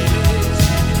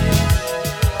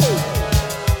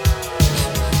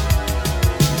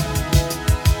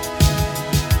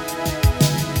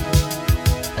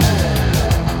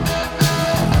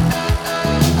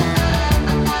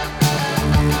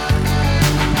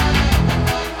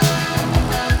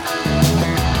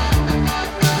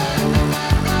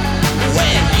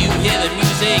 When you hear the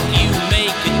music, you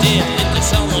make a dip into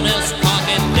someone else's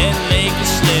pocket, then make a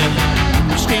slip.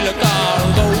 Steal a car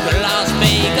and go to Las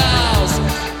Vegas.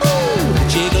 Ooh,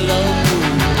 gigolo,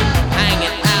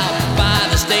 hanging out by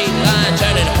the state line,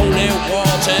 turning holy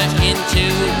water into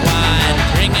wine,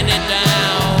 drinking it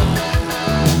down.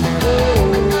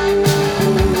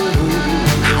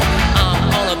 I'm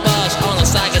on a bus, on a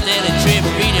psychedelic trip,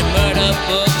 reading murder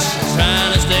books,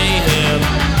 trying to stay hip.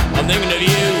 I'm thinking of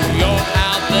you, you're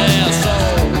out there, so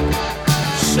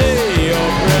say your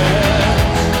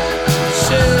prayers,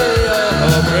 say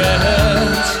your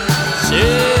prayers, say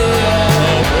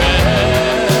your prayers.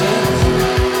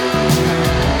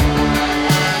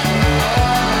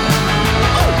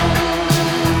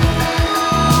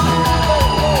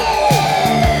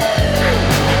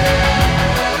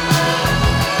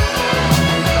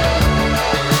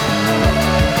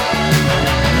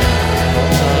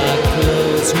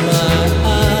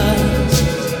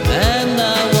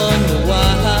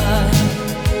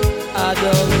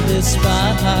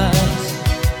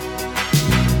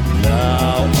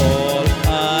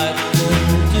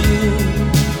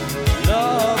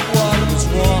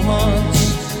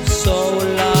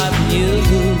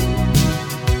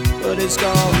 it's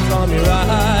gone from your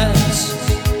eyes.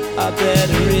 I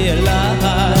better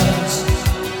realize.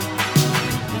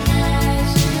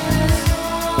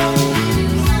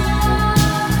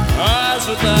 Eyes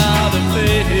without a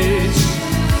face.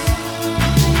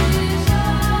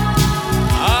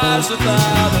 Eyes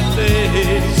without a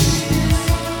face.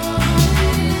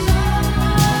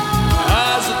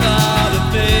 Eyes without a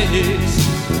face.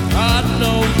 Got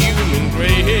no human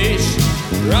grace.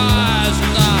 Eyes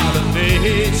without a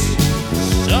face.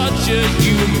 Such a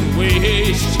human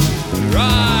waste.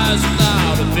 Eyes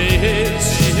without a face.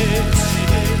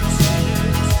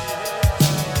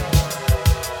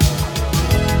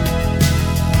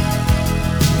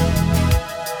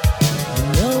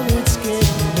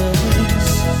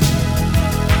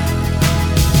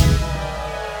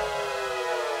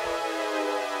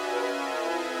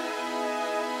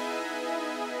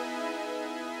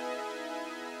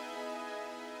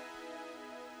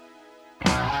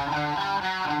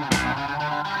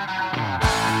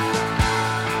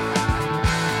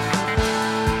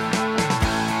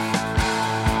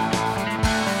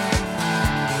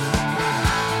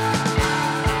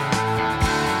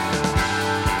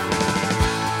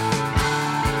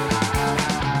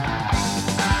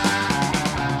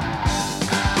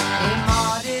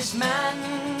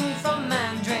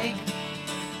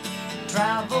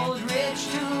 Traveled rich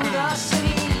to the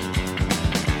city.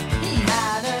 He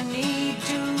had a need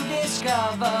to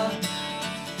discover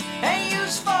a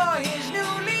use for his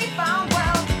newly found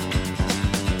wealth.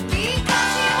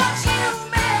 Because he was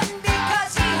human,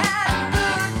 because he had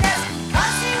goodness,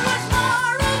 because he was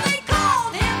moral, they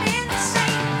called him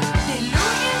insane.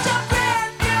 Delusions of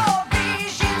grandeur,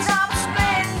 visions of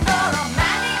splendor, a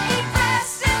manic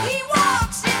depressive, he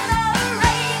walks in the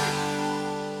rain.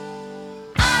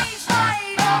 Eyes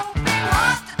wide open,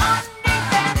 heart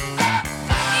undefended,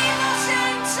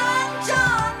 innocence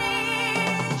untarnished.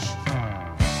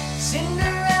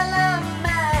 Cinderella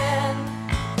man,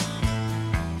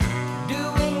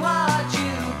 doing what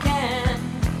you can.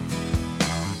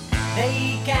 They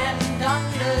can't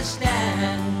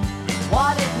understand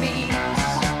what it means.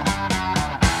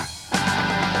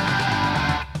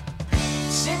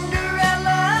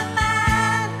 Cinderella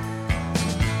man,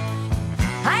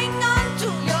 hang on to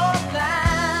your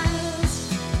plans.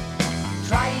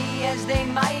 Try as they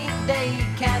might, they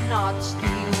cannot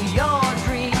steal your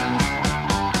dream.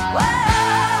 Whoa!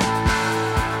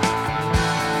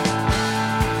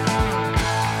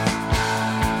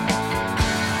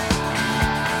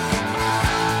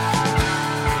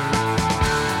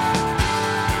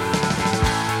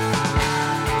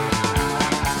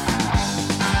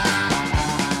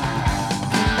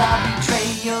 In the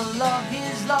betrayal of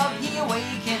his love, he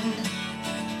awakened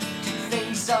to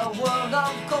face a world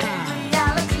of cold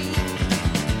reality.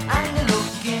 And the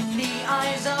look in the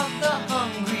eyes of the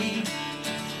hungry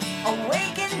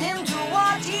awakened him to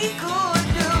what he could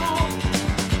do.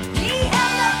 He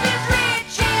held up his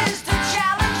riches to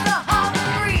challenge the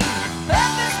hungry.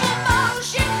 Purposeful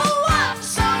motion for one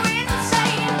so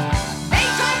insane. They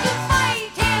tried to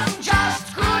fight him, just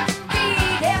couldn't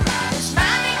beat him. This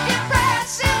manic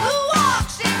depressive who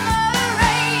walks in the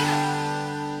rain.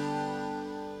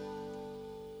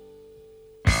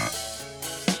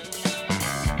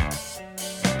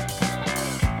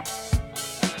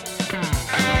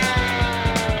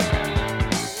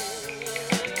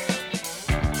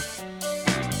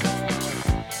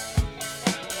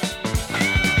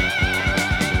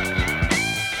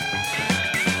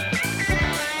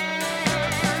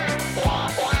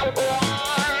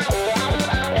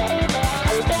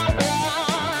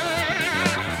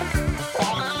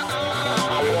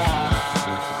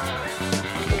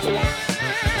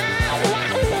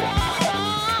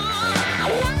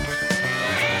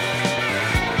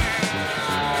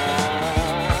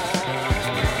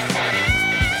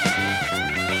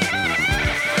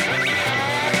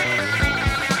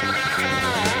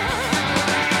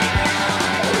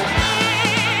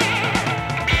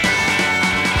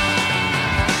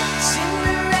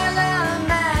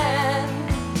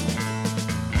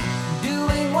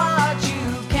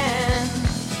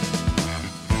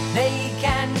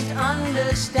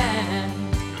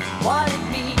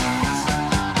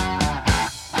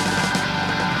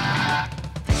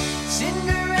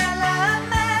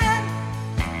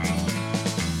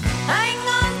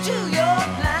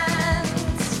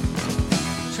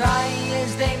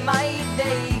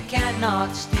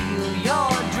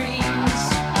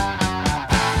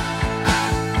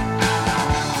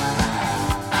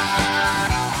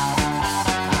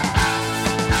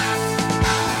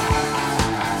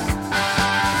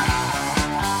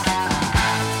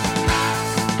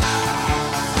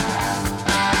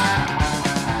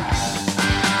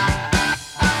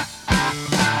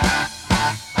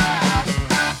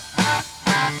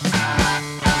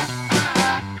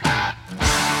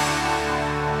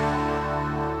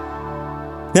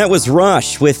 That was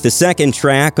Rush with the second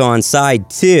track on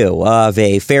side 2 of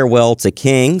A Farewell to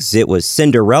Kings. It was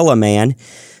Cinderella Man.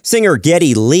 Singer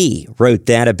Geddy Lee wrote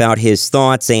that about his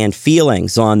thoughts and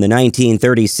feelings on the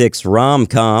 1936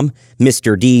 rom-com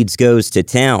Mr. Deeds Goes to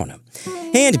Town.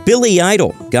 And Billy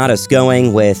Idol got us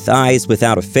going with Eyes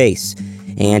Without a Face.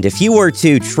 And if you were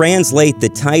to translate the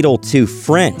title to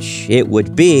French, it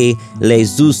would be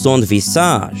Les Yeux sans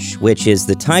visage, which is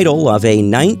the title of a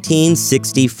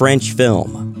 1960 French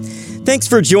film. Thanks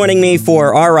for joining me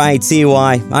for RITY.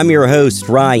 I'm your host,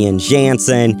 Ryan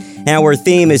Jansen. Our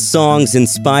theme is songs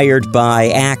inspired by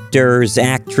actors,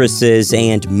 actresses,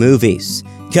 and movies.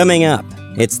 Coming up,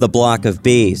 it's the Block of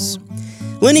Bees.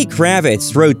 Lenny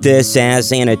Kravitz wrote this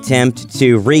as an attempt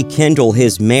to rekindle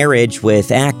his marriage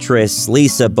with actress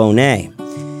Lisa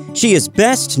Bonet. She is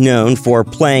best known for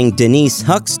playing Denise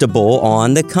Huxtable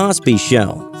on The Cosby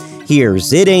Show.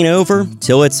 Here's It Ain't Over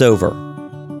Till It's Over.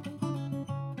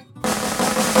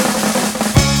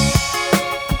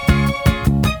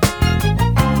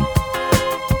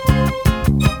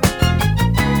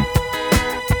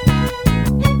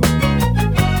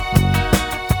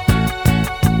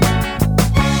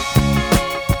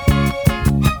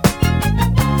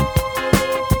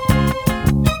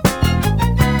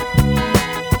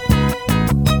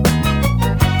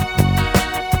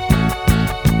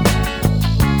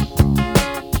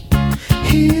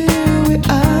 Here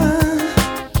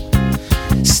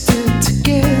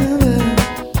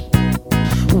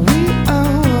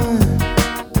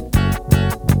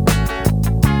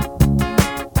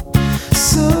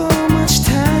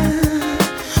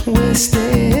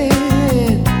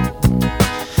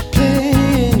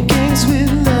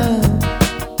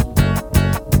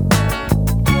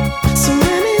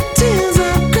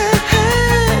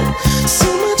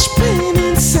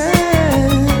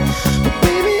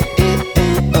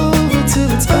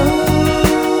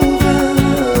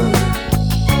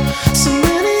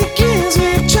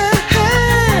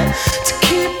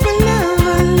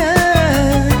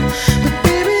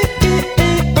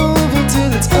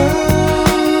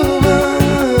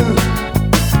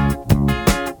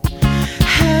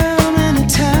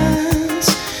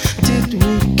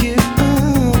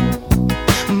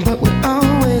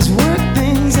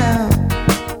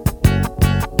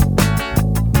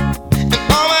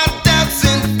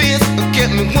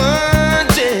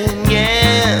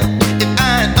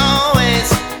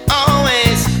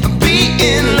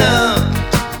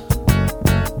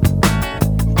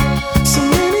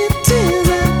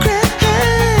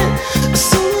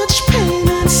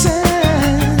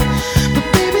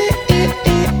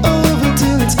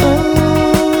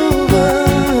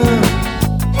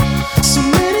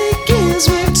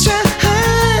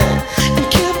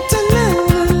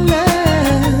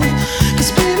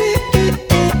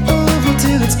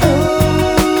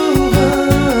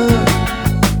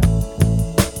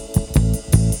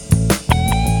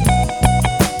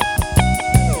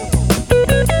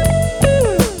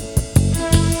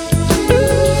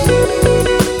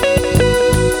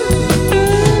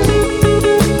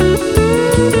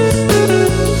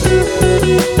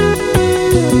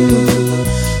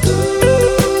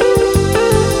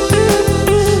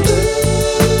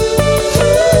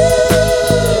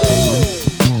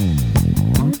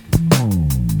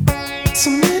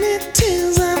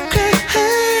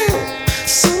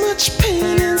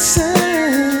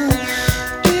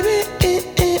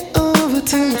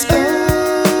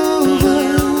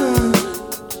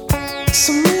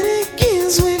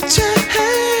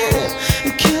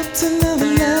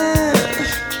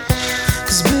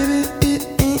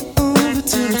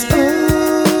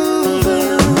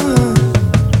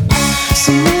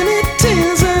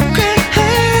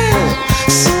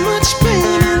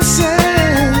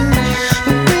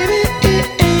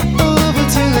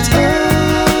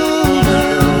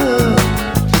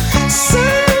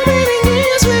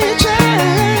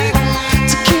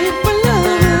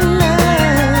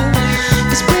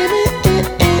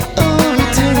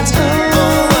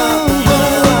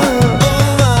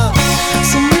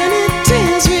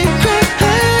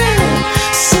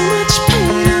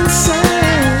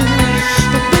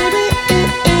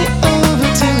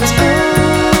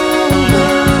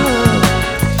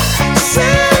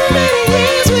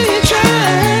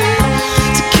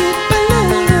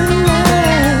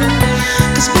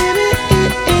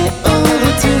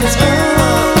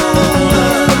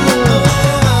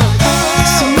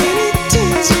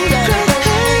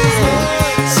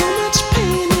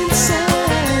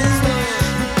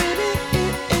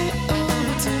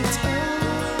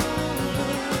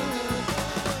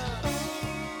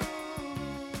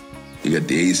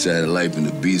A-side of life and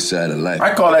the B-side of life.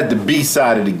 I call that the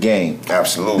B-side of the game.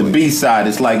 Absolutely. The B-side.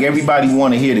 It's like everybody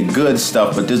want to hear the good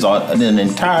stuff, but there's an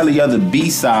entirely other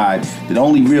B-side that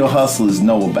only real hustlers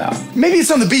know about. Maybe it's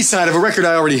on the B-side of a record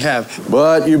I already have.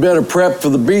 But you better prep for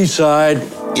the B-side.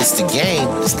 It's the game.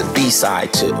 It's the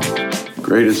B-side, too.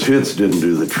 Greatest hits didn't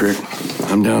do the trick.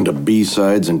 I'm down to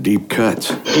B-sides and deep cuts.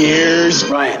 Here's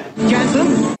Ryan.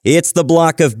 Johnson? It's the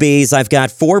Block of B's. I've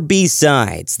got 4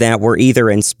 B-sides that were either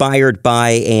inspired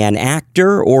by an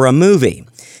actor or a movie.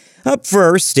 Up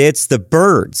first, it's The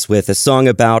Byrds with a song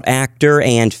about actor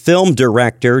and film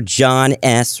director John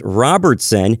S.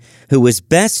 Robertson, who was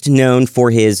best known for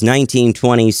his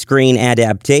 1920 screen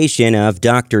adaptation of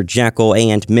Dr. Jekyll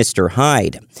and Mr.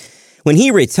 Hyde. When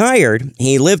he retired,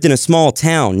 he lived in a small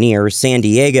town near San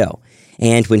Diego.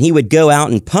 And when he would go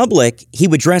out in public, he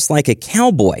would dress like a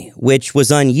cowboy, which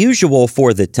was unusual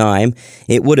for the time.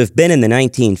 It would have been in the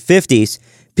 1950s.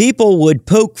 People would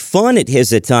poke fun at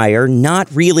his attire, not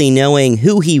really knowing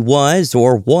who he was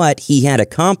or what he had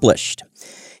accomplished.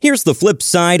 Here's the flip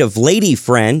side of Lady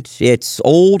Friend. It's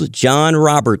old John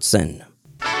Robertson.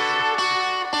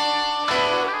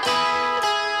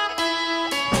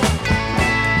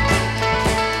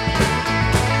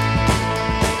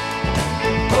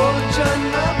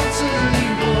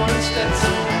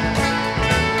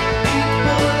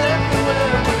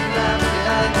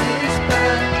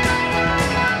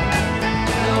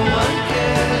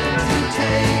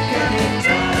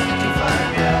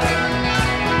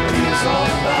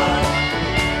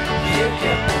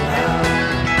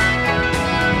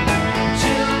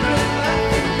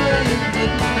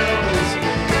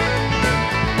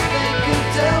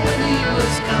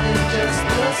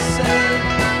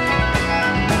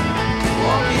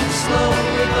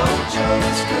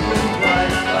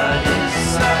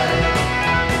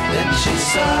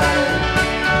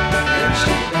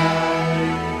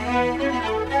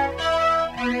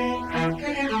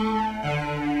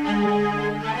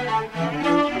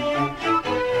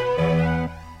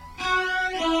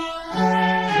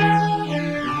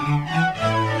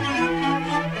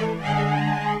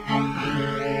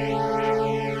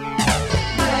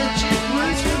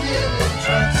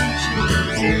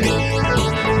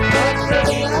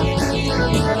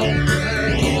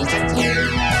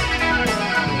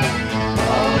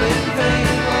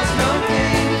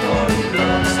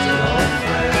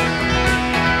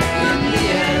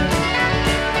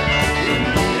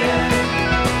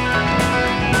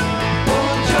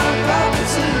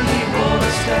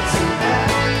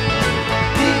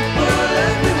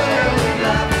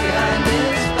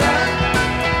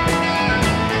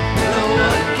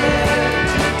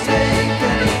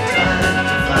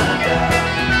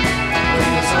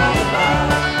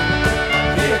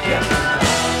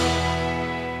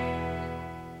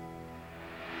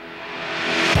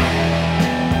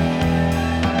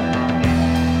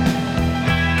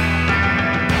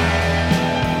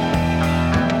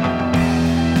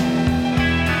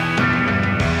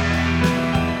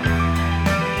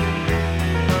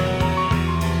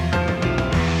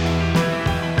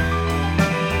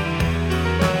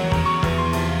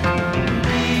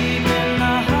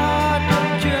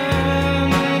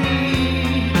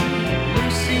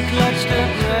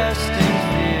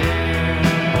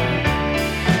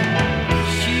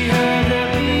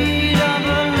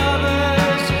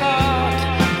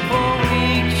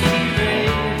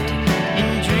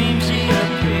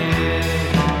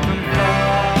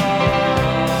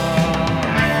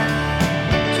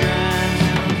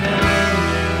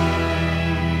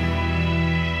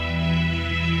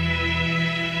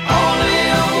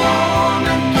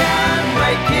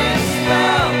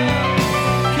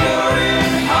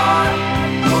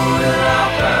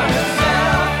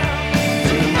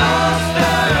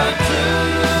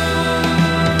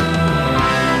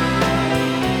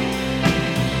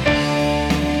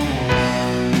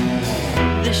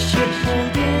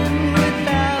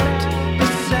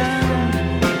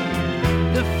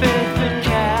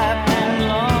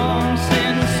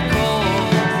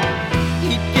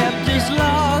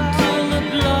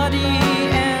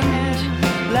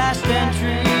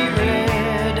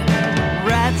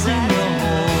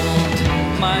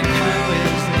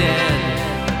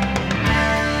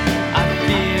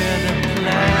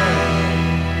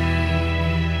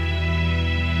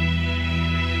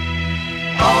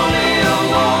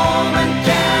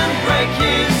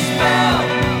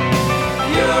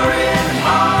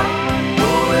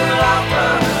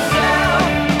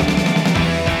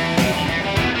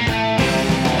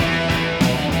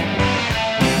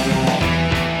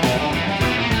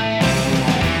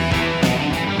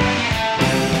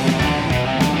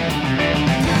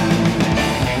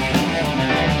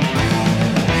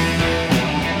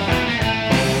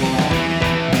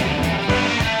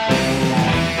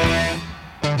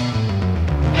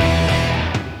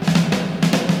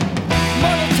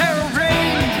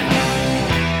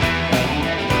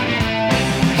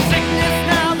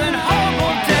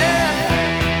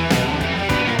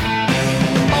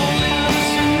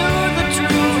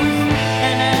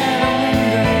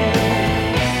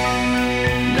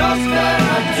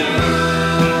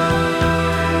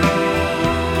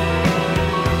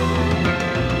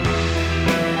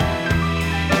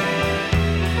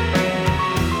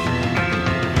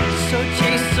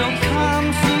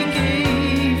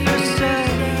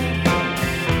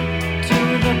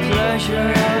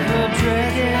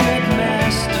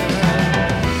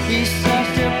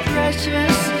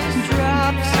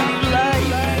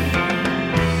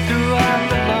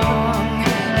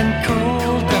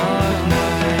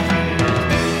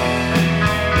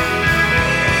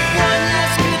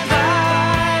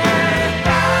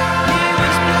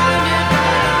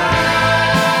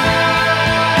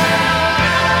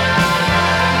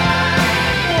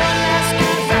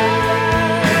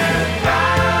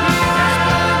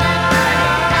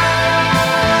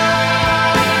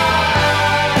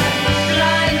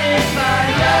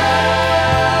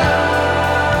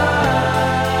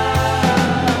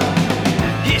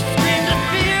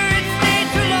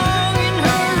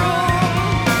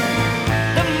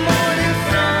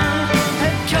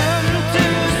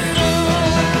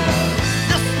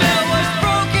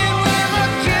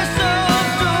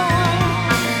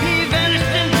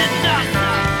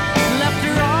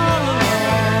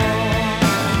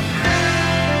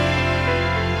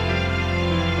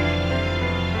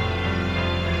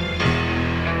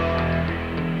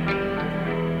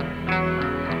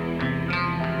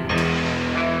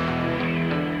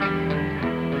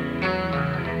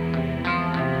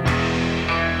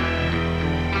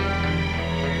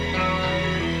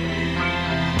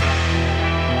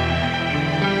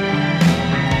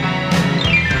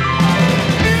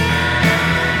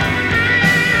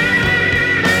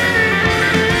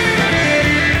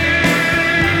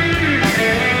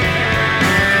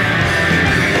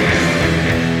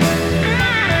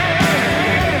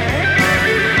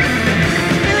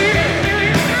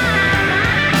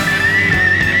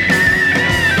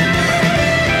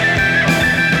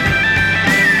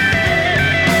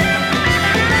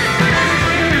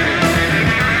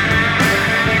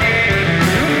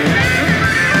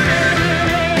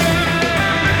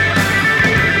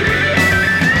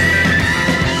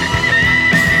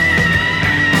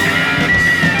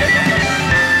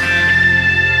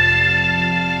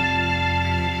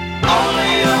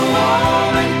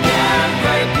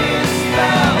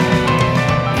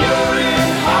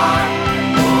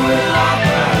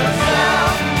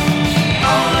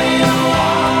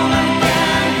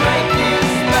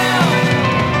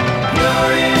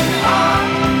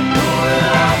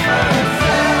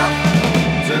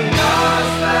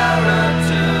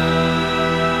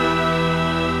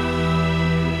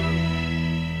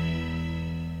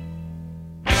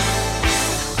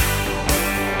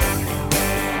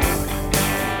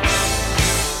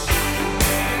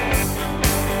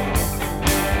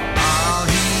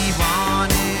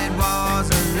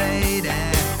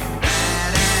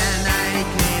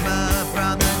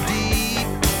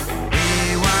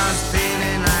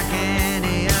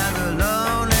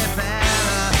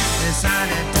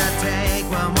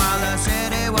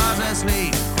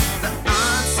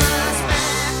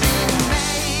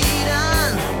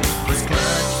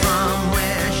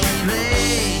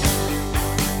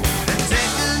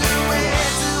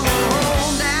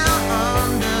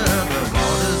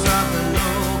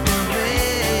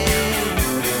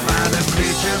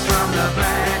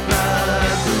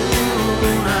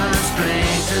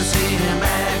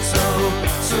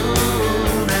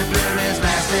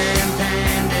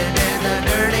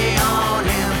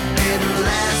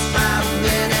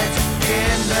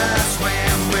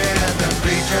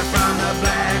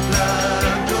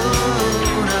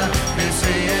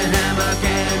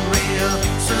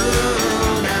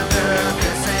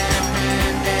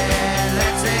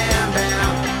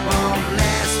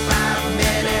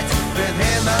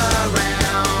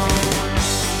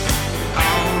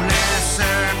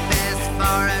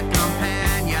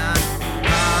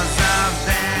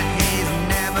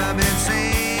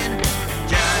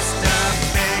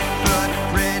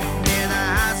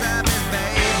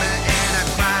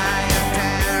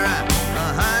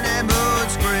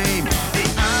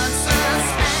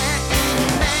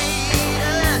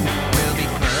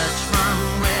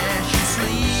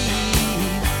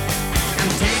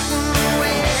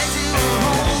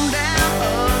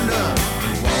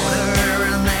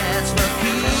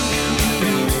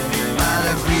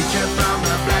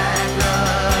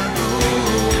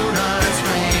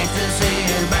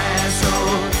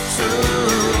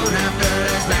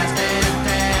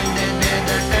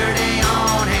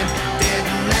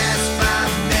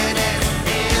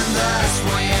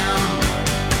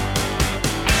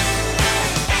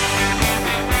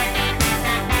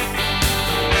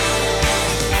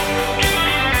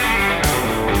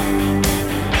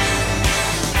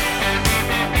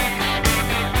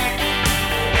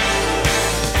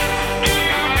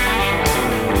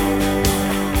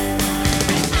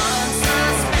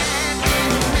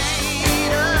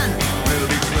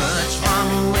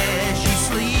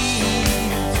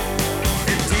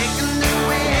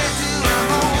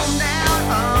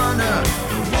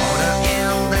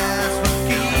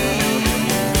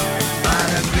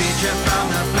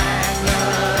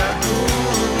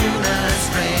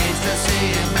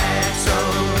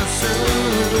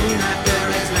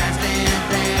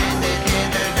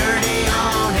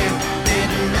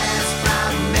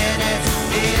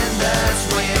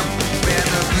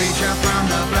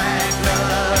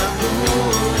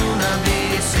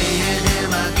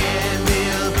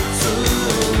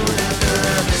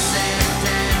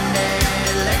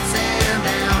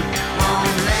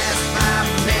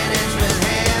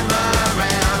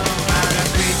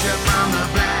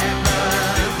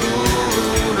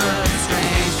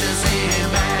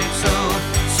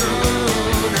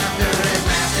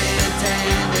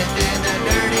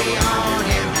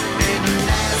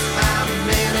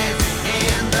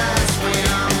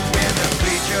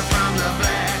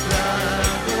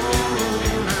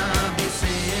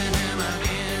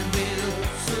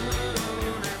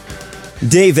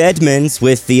 Dave Edmunds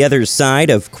with The Other Side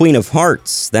of Queen of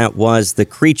Hearts. That was The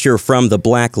Creature from the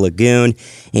Black Lagoon.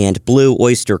 And Blue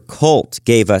Oyster Cult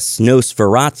gave us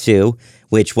Nosferatu,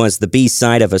 which was the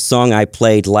B-side of a song I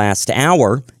played last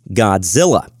hour,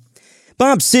 Godzilla.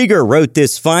 Bob Seger wrote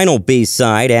this final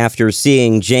B-side after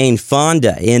seeing Jane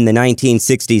Fonda in the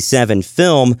 1967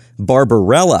 film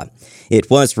Barbarella. It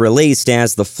was released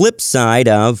as the flip side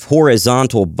of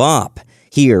Horizontal Bop.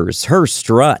 Here's Her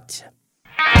Strut.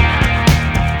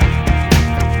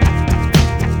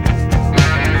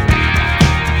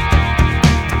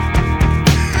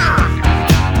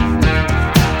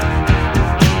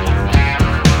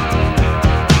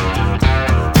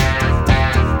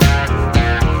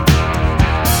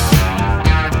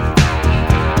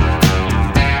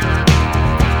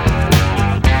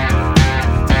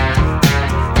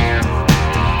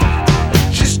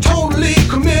 She's totally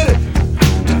committed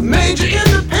to major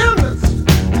independence.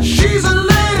 She's a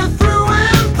lady through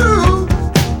and through.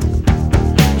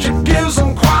 She gives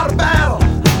them quite a battle,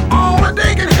 all that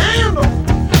they can handle.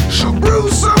 She'll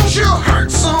bruise some, she'll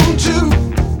hurt some too.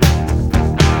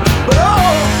 But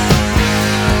oh,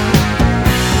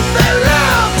 they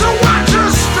love to watch her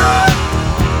strut.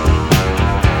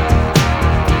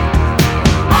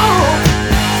 Oh,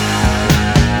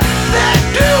 they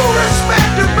do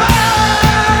respect her bad.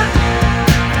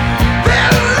 They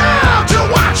love to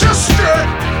watch her strut.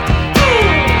 Oh,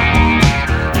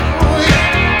 yeah.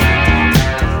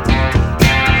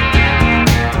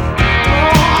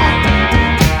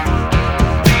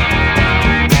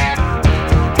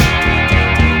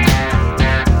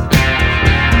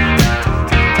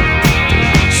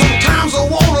 Sometimes I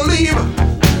wanna leave her,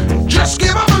 just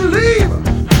give up and leave her,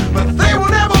 but they will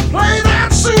never play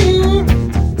that scene.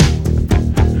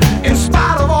 In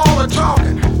spite of all the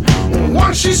talking,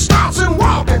 once she starts and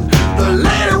walking, the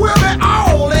lady will be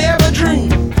all they ever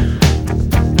dreamed.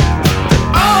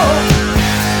 Oh,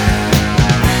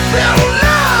 they'll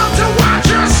love to watch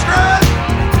her strut.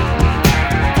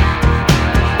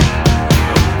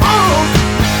 Oh,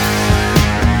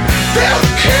 they'll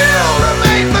kill to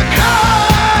make the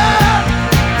cut.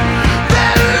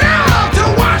 They love to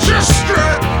watch her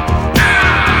strut.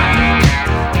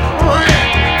 Oh, yeah.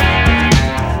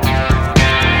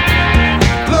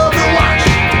 Love to watch.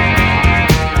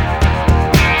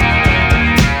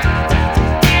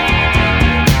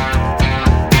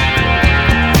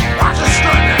 Watch her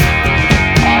strut now.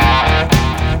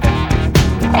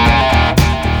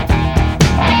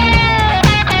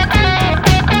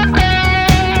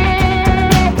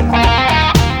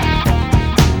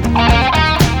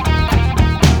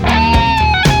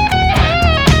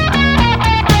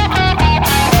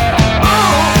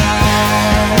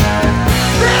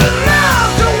 They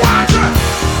love to watch her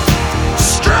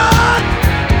strut.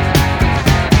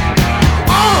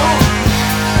 Oh,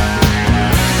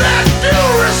 they do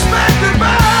respect her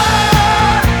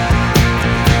bad.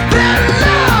 They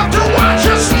love to watch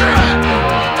her strut.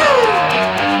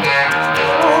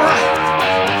 All right.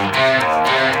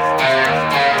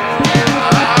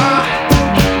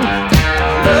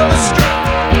 Love to strut.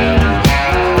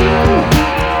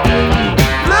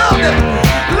 Love it,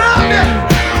 love it,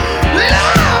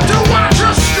 love to watch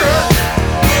her strut.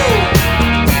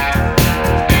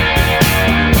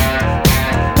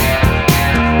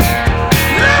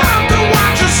 Love to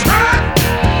watch her strut.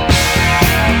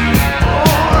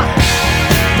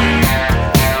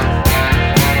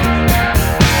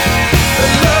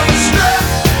 They love to strut.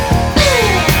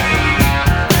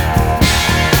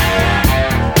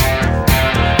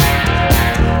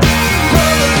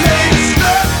 Love the lady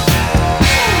strut.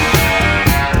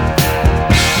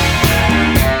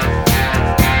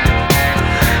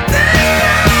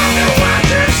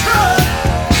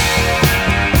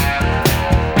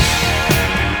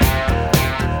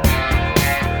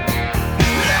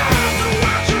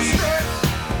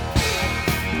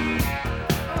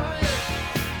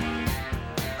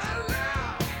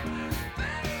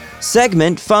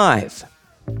 Segment 5.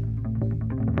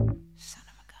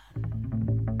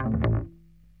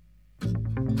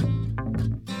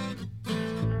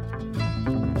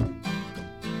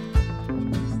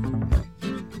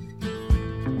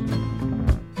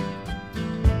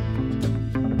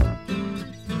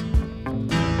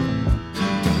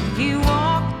 You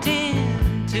walked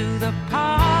into the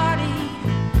party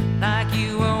like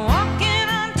you were walking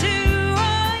onto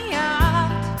a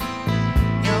yacht.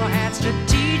 Your hat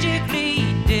strategically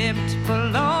dipped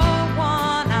below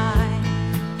one eye.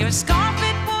 Your scarf,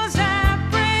 it was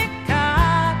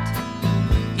apricot.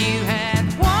 You had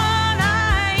one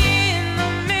eye in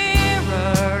the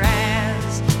mirror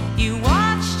as you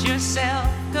watched yourself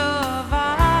go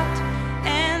out,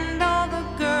 and all the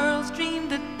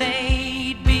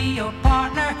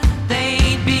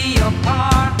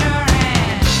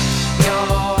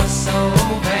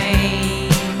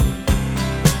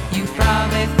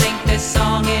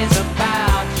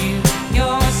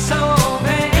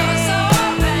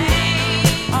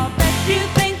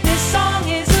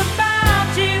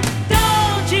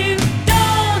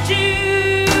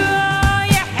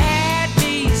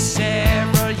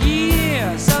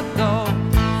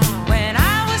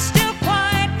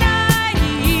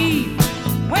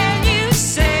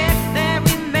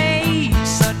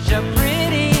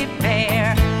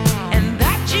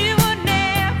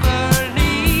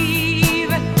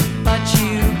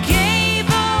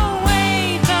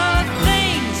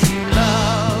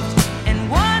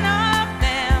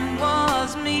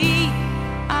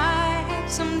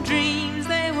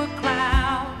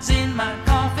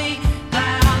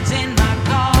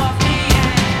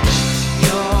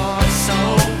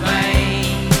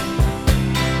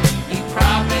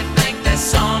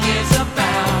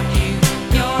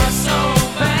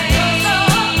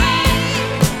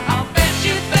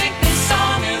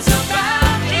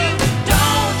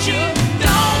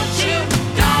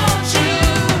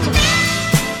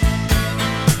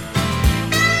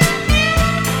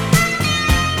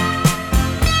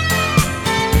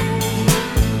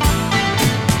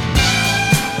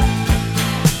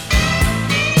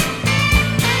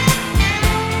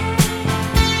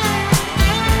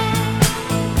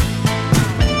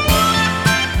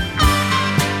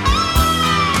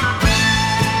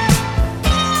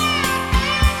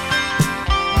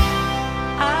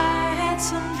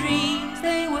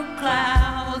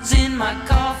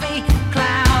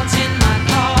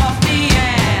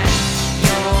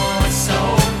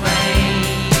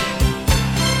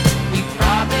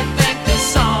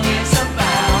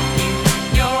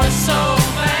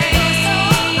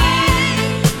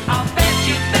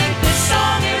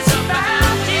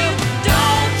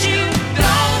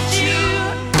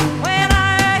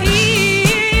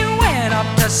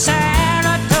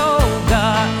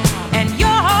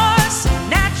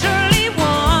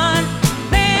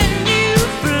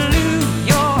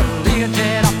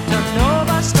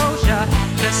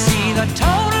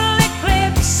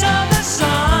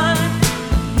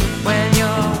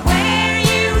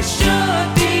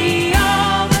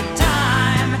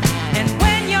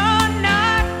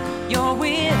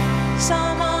it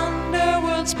some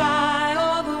underworld spy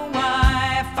or the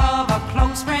wife of a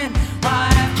close friend,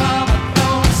 wife of a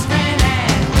close friend,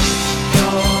 and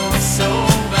you're so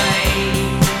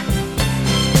vain.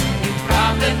 You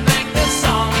probably think this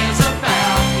song is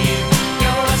about you.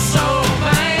 You're so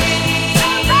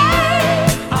vain.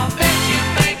 I bet you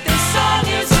think this song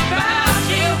is about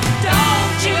you.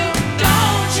 Don't you?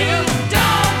 Don't you?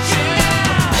 Don't you?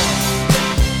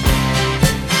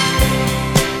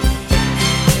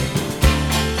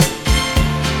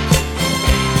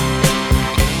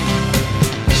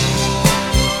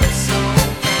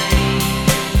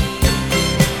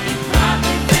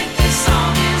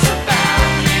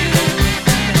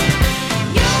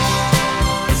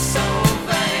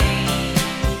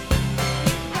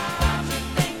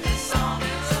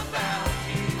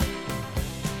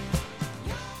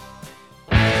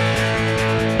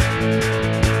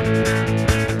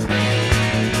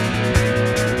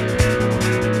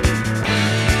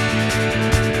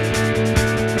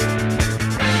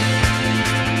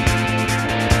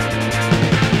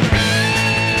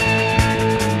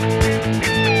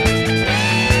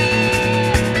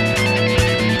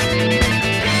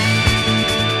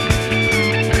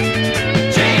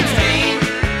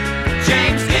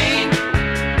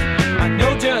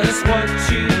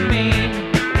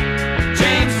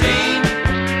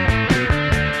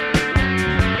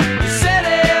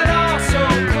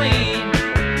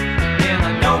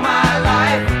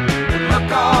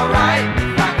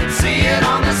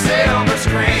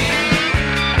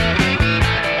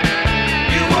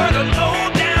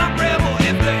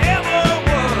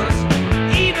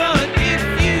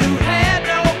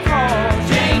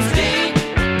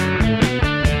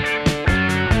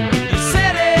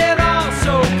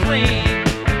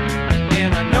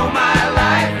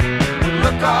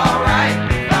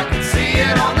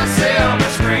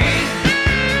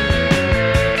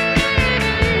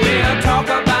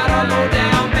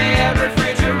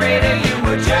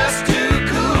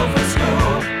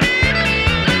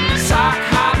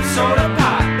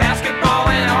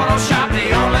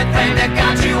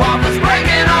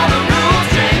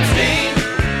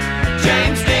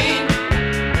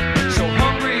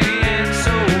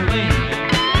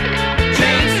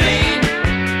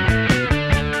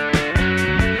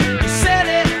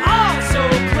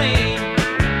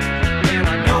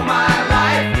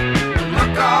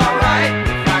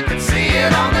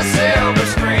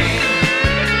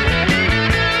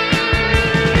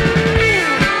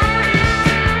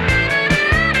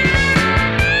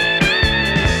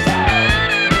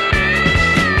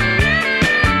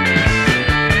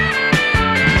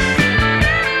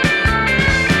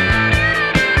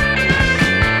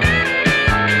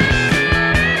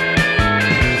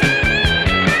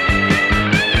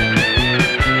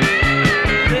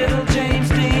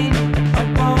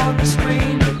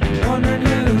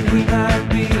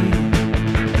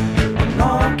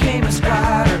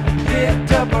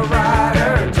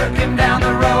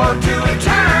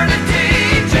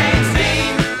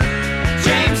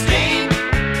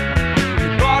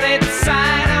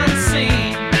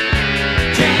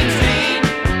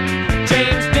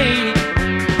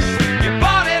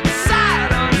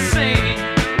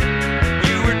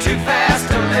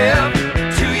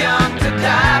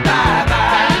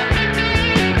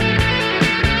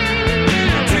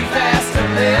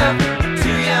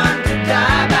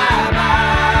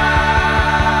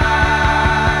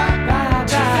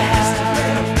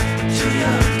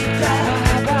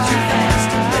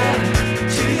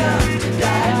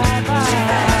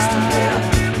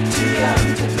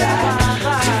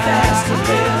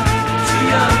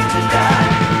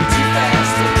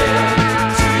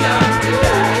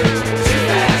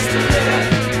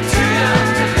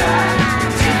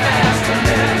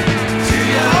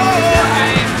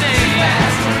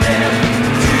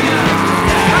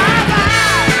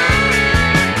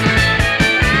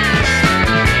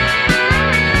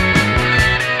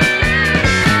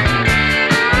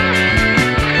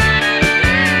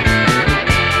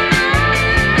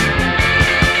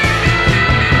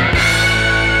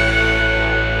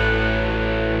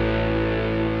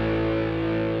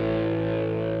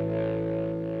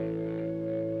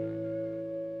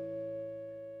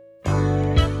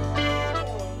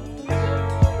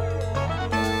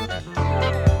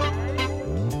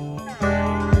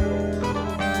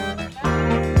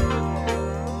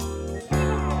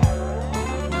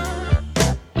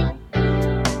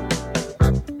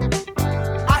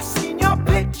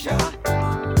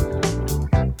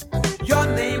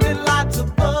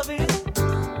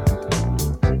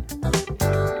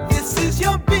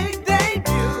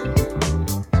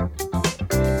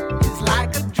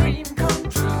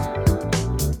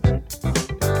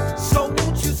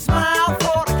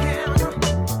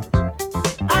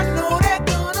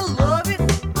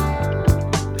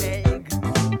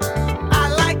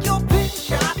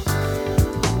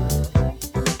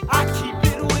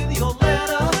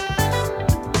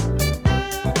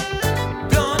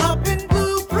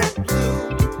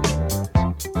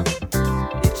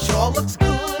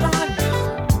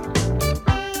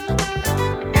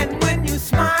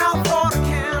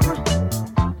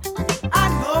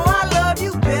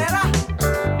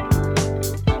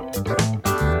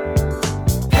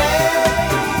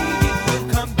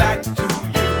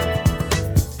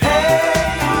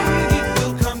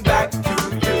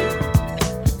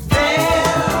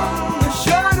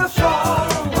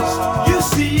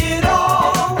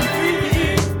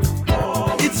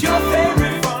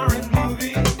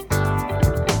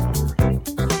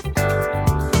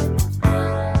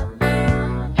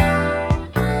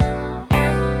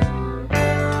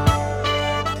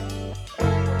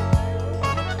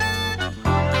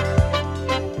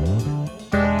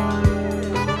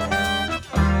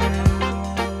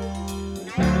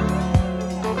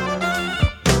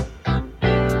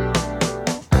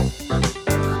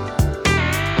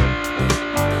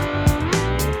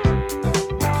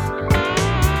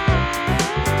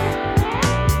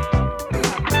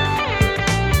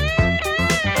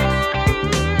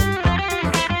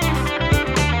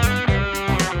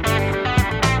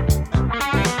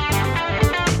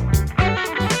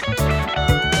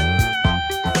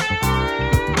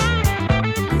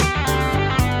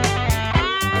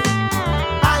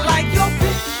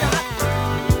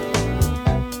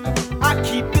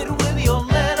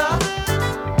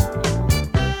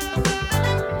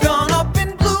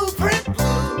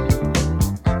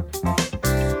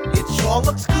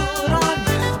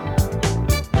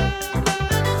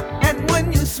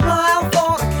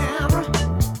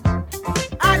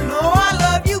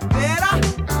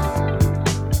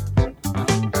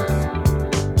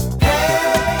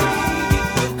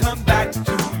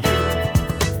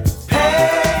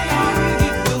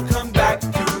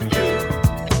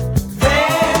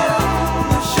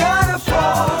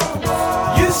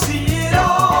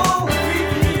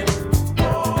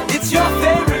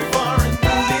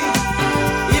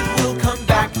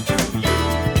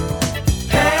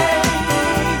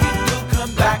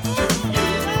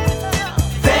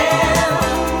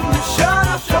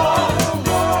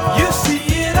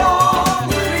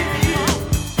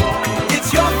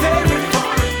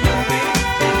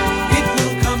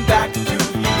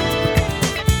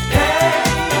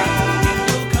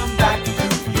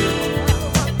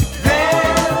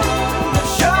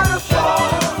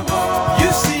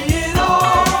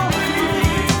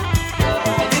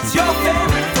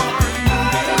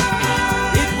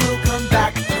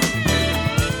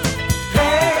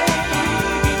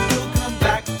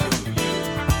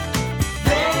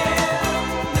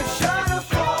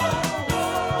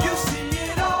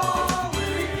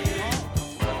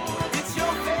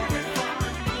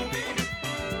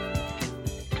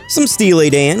 Some Steely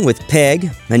Dan with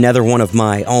Peg, another one of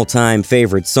my all-time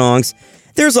favorite songs.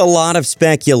 There's a lot of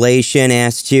speculation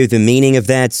as to the meaning of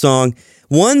that song.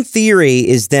 One theory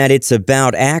is that it's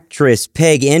about actress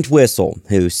Peg Entwistle,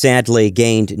 who sadly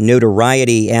gained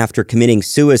notoriety after committing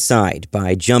suicide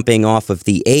by jumping off of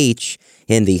the H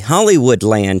in the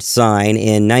Hollywoodland sign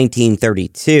in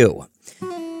 1932.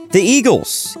 The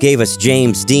Eagles gave us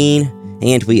James Dean,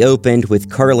 and we opened with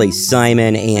Carly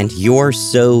Simon and You're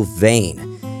So Vain.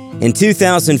 In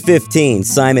 2015,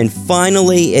 Simon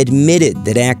finally admitted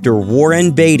that actor Warren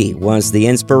Beatty was the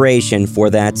inspiration for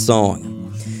that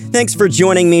song. Thanks for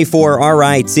joining me for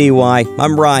RITY.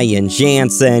 I'm Ryan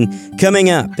Jansen. Coming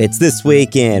up, it's This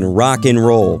Week in Rock and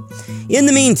Roll. In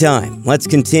the meantime, let's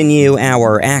continue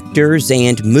our actors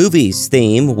and movies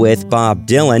theme with Bob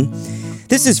Dylan.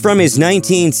 This is from his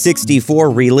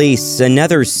 1964 release,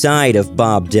 Another Side of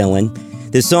Bob Dylan.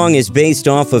 The song is based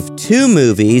off of two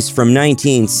movies from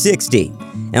 1960,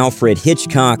 Alfred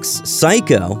Hitchcock's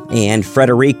Psycho and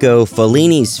Federico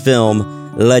Fellini's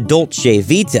film La Dolce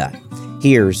Vita.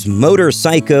 Here's Motor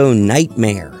Psycho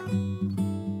Nightmare.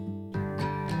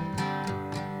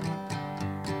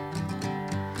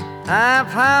 I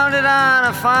pounded on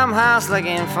a farmhouse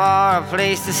looking for a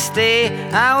place to stay.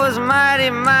 I was mighty,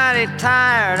 mighty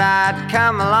tired. I'd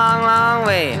come a long, long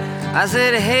way. I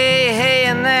said, hey, hey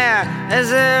in there, is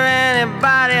there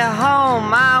anybody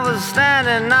home? I was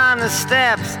standing on the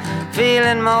steps,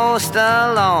 feeling most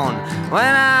alone.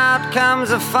 When out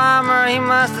comes a farmer, he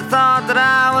must have thought that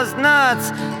I was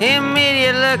nuts. He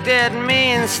immediately looked at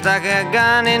me and stuck a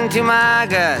gun into my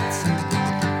guts.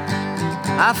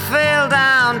 I fell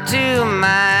down to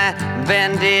my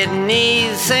bended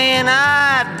knees, saying,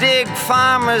 I dig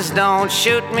farmers, don't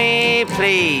shoot me,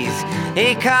 please.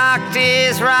 He cocked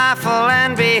his rifle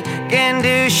and began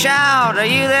to shout, are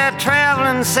you that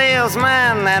traveling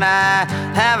salesman that I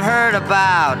have heard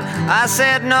about? I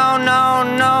said, no, no,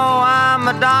 no, I'm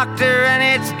a doctor and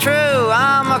it's true.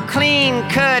 I'm a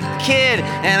clean-cut kid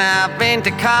and I've been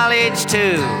to college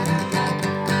too.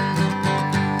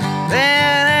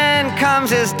 Then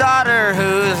comes his daughter,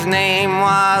 whose name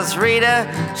was Rita.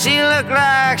 She looked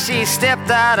like she stepped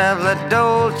out of La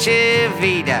Dolce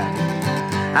Vita.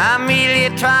 I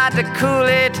immediately tried to cool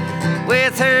it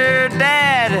with her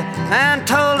dad and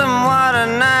told him what a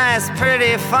nice,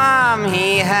 pretty farm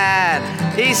he had.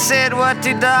 He said, what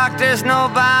do doctors know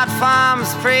about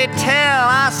farms, pray tell?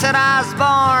 I said, I was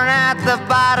born at the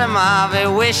bottom of a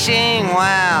wishing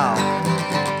well.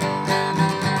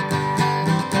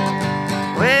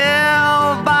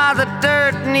 Well, by the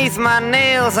dirt beneath my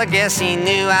nails, I guess he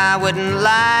knew I wouldn't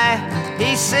lie.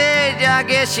 He said, I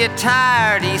guess you're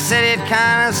tired. He said it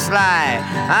kind of sly.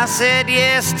 I said,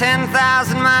 yes,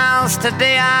 10,000 miles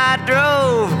today I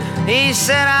drove. He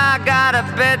said, I got a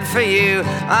bed for you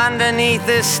underneath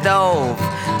this stove.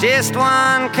 Just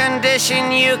one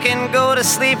condition, you can go to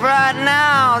sleep right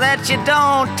now, that you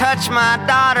don't touch my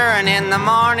daughter and in the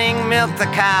morning milk the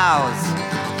cows.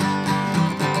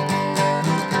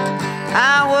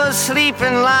 I was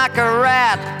sleeping like a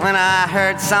rat when I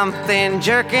heard something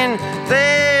jerking.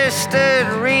 There stood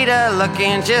Rita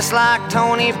looking just like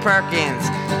Tony Perkins.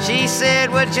 She said,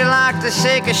 would you like to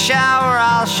take a shower?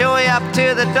 I'll show you up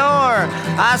to the door.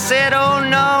 I said, oh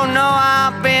no, no,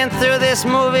 I've been through this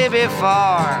movie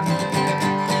before.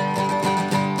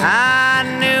 I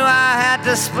knew I had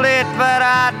to split, but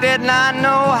I did not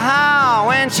know how.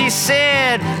 When she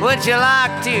said, would you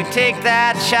like to take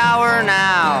that shower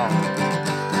now?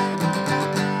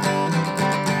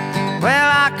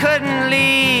 Well, I couldn't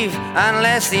leave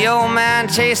unless the old man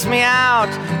chased me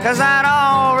out, 'cause I'd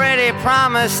already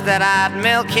promised that I'd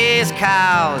milk his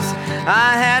cows.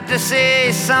 I had to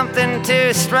say something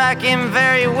to strike him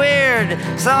very weird,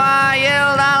 so I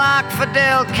yelled, I like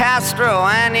Fidel Castro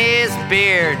and his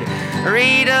beard.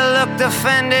 Rita looked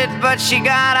offended, but she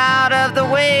got out of the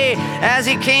way as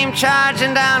he came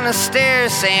charging down the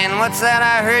stairs saying, what's that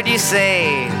I heard you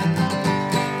say?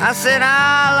 I said,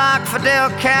 I like Fidel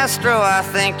Castro, I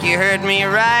think you heard me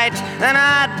right. Then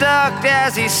I ducked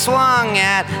as he swung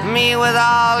at me with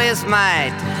all his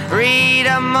might.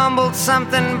 Rita mumbled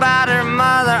something about her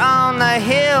mother on the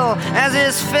hill as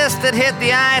his fist had hit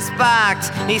the icebox.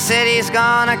 He said he's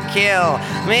gonna kill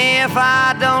me if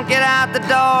I don't get out the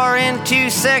door in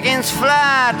 2 seconds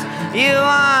flat. You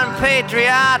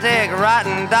unpatriotic,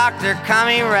 rotten Dr.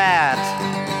 Commie Rat.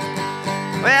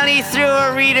 Well, he threw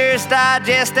a Reader's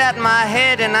Digest at my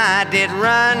head and I did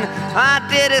run. I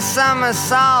did a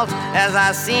somersault as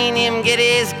I seen him get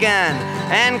his gun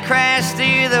and crashed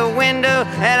through the window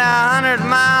at 100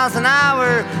 miles an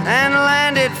hour and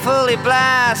landed fully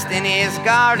blast in his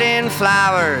garden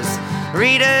flowers.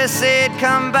 Rita said,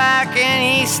 come back,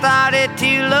 and he started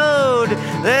to load.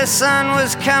 The sun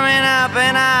was coming up,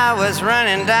 and I was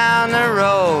running down the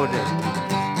road.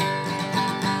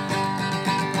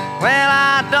 Well,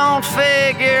 I don't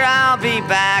figure I'll be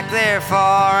back there for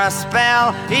a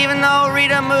spell, even though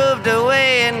Rita moved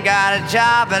away and got a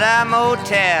job at a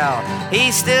motel.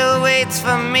 He still waits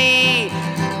for me,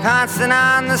 constant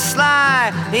on the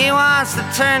sly. He wants to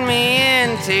turn me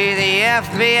into the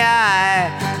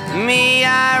FBI. Me,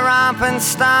 I romp and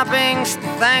stomping,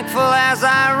 thankful as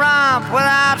I romp.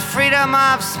 Without freedom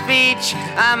of speech,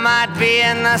 I might be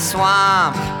in the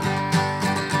swamp.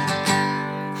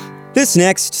 This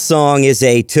next song is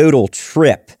a total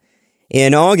trip.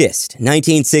 In August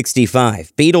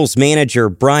 1965, Beatles manager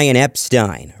Brian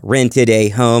Epstein rented a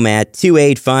home at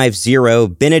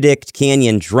 2850 Benedict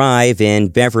Canyon Drive in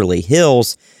Beverly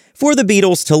Hills for the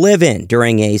Beatles to live in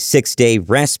during a 6-day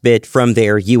respite from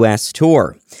their U.S.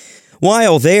 tour.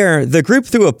 While there, the group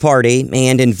threw a party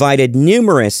and invited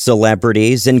numerous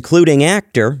celebrities, including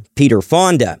actor Peter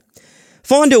Fonda.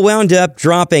 Fonda wound up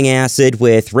dropping acid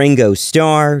with Ringo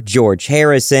Starr, George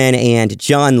Harrison, and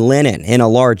John Lennon in a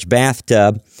large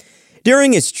bathtub.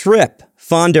 During his trip,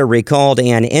 Fonda recalled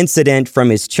an incident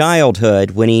from his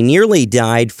childhood when he nearly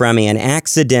died from an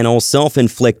accidental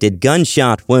self-inflicted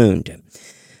gunshot wound.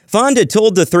 Fonda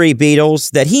told the three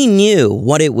Beatles that he knew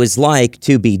what it was like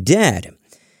to be dead.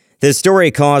 The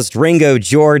story caused Ringo,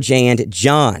 George, and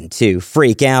John to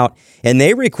freak out, and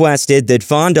they requested that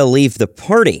Fonda leave the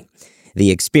party.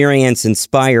 The experience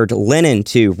inspired Lennon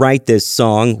to write this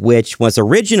song, which was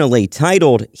originally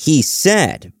titled He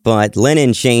Said, but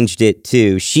Lennon changed it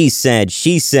to She Said,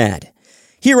 She Said.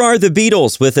 Here are the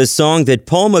Beatles with a song that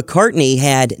Paul McCartney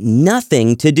had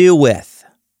nothing to do with.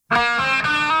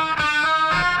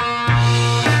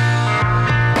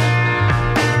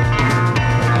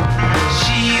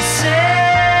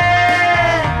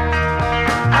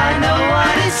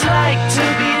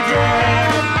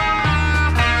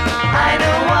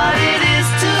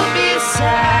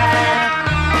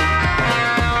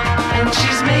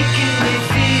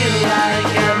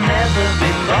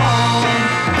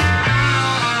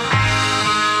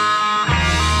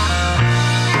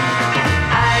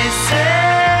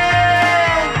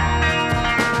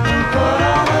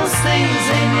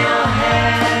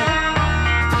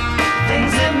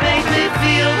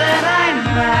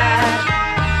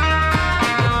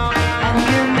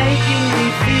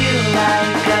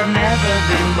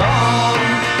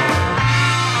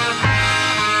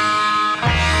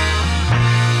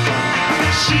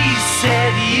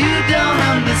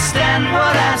 Understand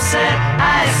what I said?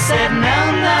 I said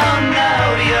no, no,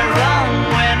 no, you're wrong.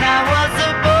 When I was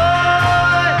a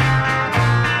boy,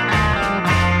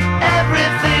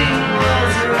 everything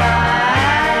was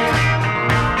right.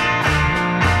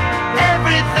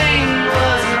 Everything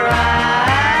was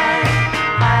right.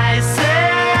 I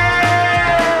said,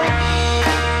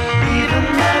 even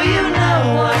though you know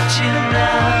what you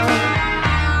know,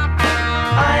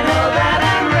 I know that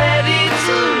I'm ready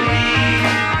to leave.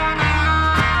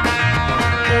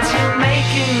 You're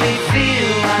making me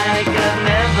feel like I've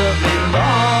never been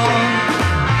born.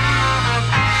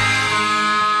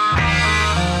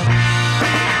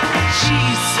 She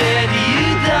said, you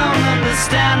don't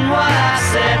understand what I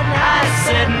said. I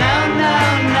said, no, no,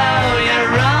 no, you're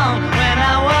wrong. When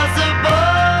I was a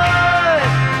boy,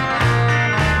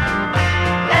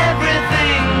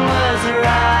 everything was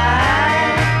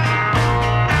right.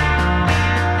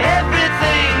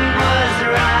 Everything was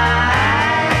right.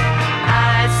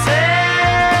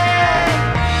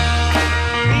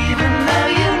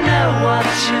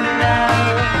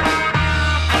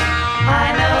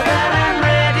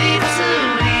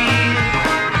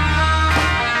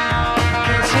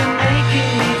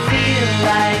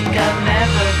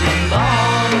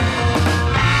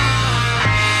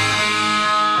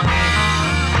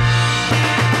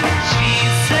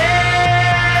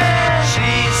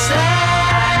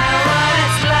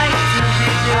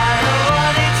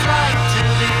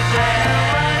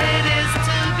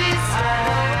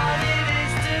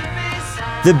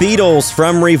 The Beatles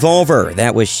from Revolver.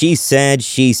 That was She Said,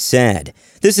 She Said.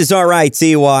 This is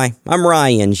RITY. I'm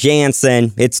Ryan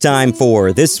Jansen. It's time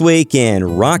for This Week in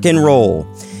Rock and Roll.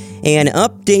 An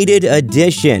updated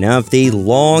edition of the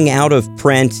long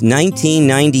out-of-print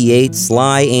 1998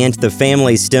 Sly and the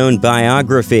Family Stone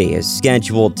biography is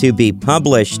scheduled to be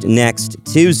published next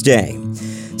Tuesday.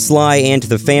 Sly and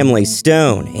the Family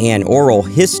Stone, an oral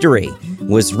history,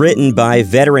 was written by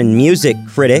veteran music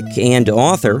critic and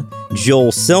author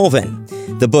Joel Sylvan.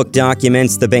 The book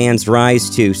documents the band's rise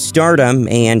to stardom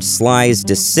and Sly's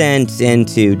descent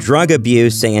into drug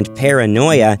abuse and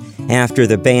paranoia after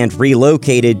the band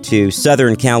relocated to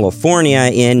Southern California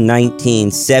in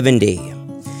 1970.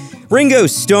 Ringo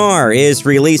Starr is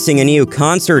releasing a new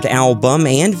concert album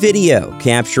and video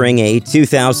capturing a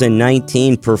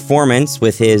 2019 performance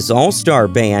with his all-star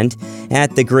band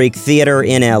at the Greek Theater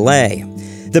in LA.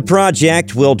 The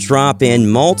project will drop in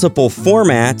multiple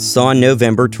formats on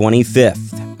November 25th.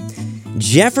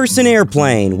 Jefferson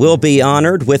Airplane will be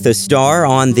honored with a star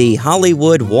on the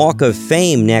Hollywood Walk of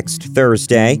Fame next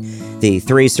Thursday. The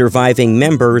 3 surviving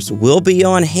members will be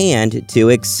on hand to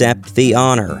accept the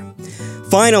honor.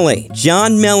 Finally,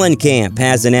 John Mellencamp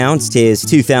has announced his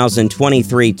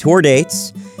 2023 tour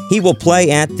dates. He will play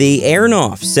at the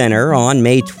Airnoff Center on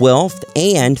May 12th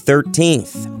and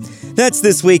 13th. That's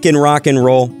This Week in Rock and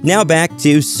Roll. Now back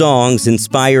to songs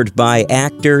inspired by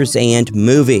actors and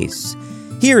movies.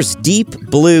 Here's Deep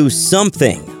Blue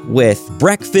Something with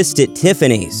Breakfast at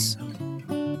Tiffany's.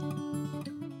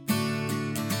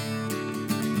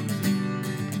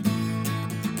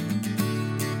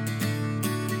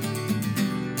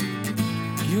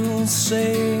 You'll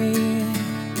say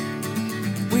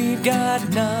we've got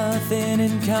nothing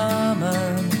in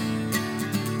common,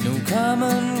 no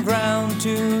common ground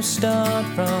to start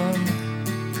from,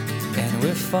 and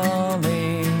we're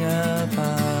falling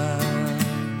apart.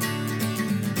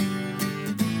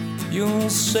 You'll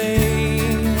say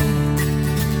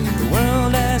the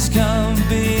world has come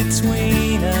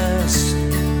between us,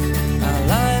 our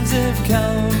lives have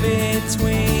come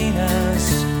between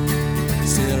us.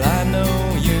 Still I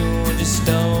know you just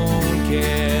don't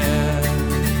care.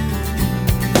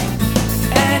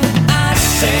 And I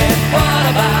said, what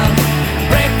about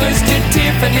breakfast at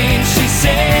Tiffany's? She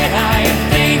said, I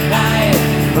think I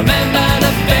remember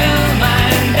the film,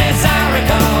 and as I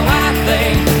recall, I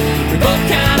think we both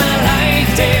kinda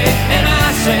liked it. And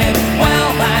I said,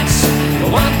 well, that's the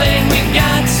one thing we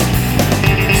got.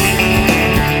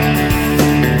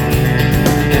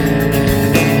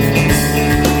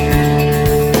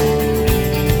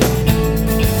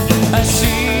 I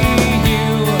see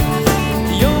you,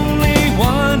 the only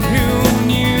one who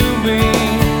knew me,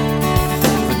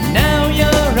 but now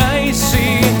your eyes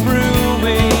see through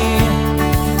me.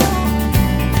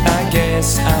 I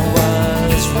guess I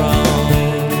was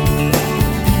wrong.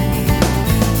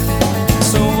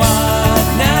 So what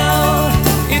now?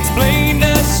 It's plain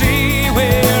to see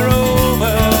we're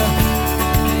over,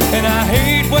 and I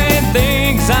hate when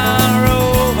things are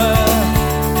over,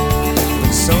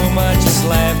 when so much is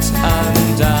left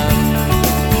undone.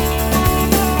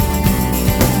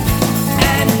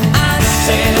 And I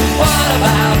said, what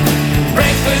about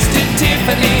breakfast at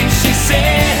Tiffany's? She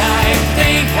said, I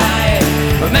think I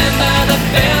remember the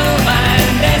film,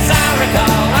 and as I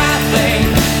recall, I think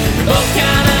we both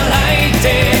kinda liked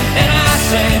it. And I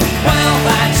said, well,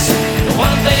 that's the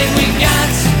one thing we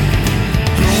got.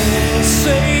 You'll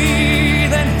say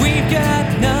that we've got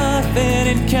nothing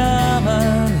in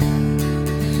common,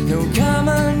 no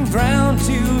common ground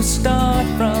to start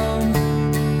from,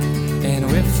 and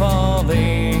we're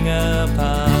falling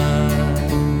apart.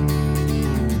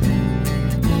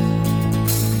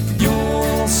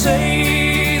 You'll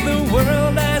say the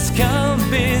world has come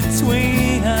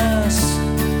between us,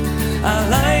 our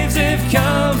lives have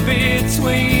come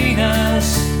between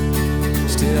us.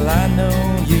 Still I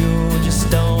know you just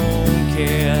don't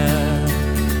care.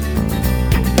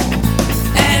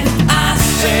 And I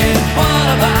said, what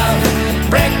about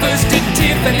breakfast at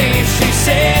Tiffany's? She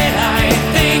said, I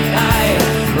think I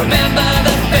remember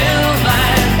the film,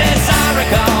 and as I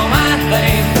recall, I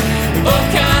think we both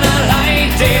kinda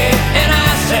liked it. And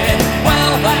I said,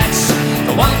 well, that's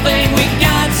the one thing we got.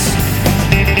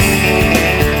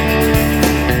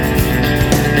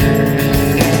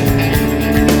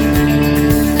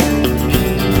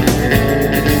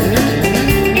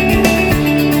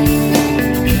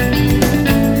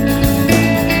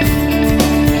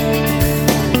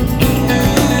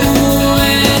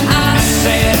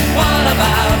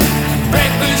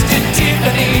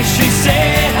 She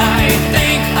said, I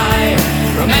think I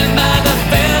remember the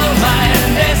film,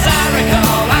 and as I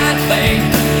recall, I think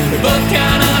we both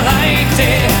kinda liked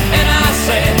it. And I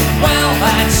said, well,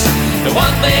 that's the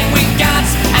one thing we got.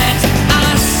 And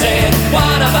I said,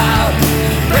 what about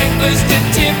breakfast at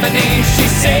Tiffany's? She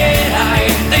said, I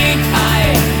think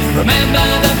I remember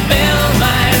the film,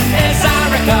 and as I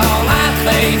recall, I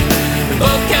think we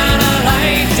both kinda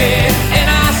liked it. And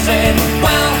I said,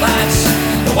 well, that's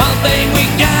the one thing we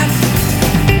got.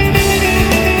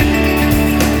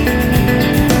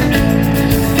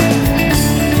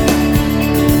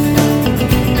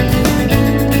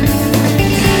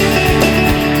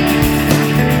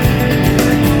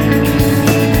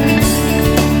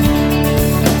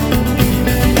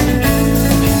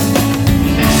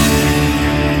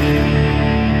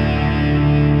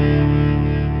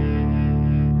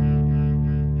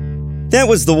 That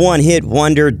was the one-hit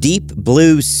wonder Deep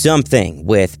Blue Something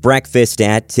with Breakfast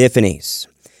at Tiffany's.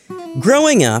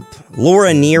 Growing up,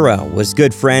 Laura Nyro was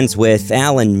good friends with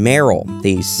Alan Merrill,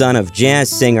 the son of jazz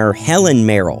singer Helen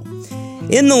Merrill.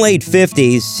 In the late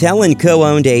 50s, Helen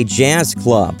co-owned a jazz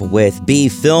club with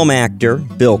B-film actor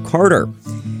Bill Carter.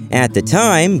 At the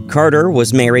time, Carter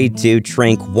was married to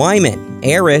Trank Wyman,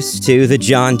 heiress to the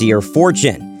John Deere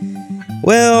fortune.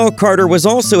 Well, Carter was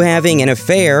also having an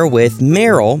affair with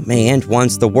Merrill, and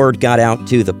once the word got out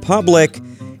to the public,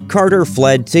 Carter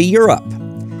fled to Europe.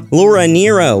 Laura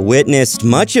Nyro witnessed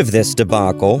much of this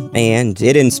debacle, and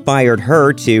it inspired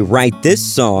her to write this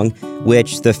song,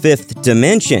 which The Fifth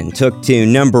Dimension took to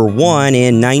number 1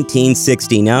 in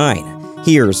 1969.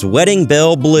 Here's Wedding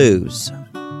Bell Blues.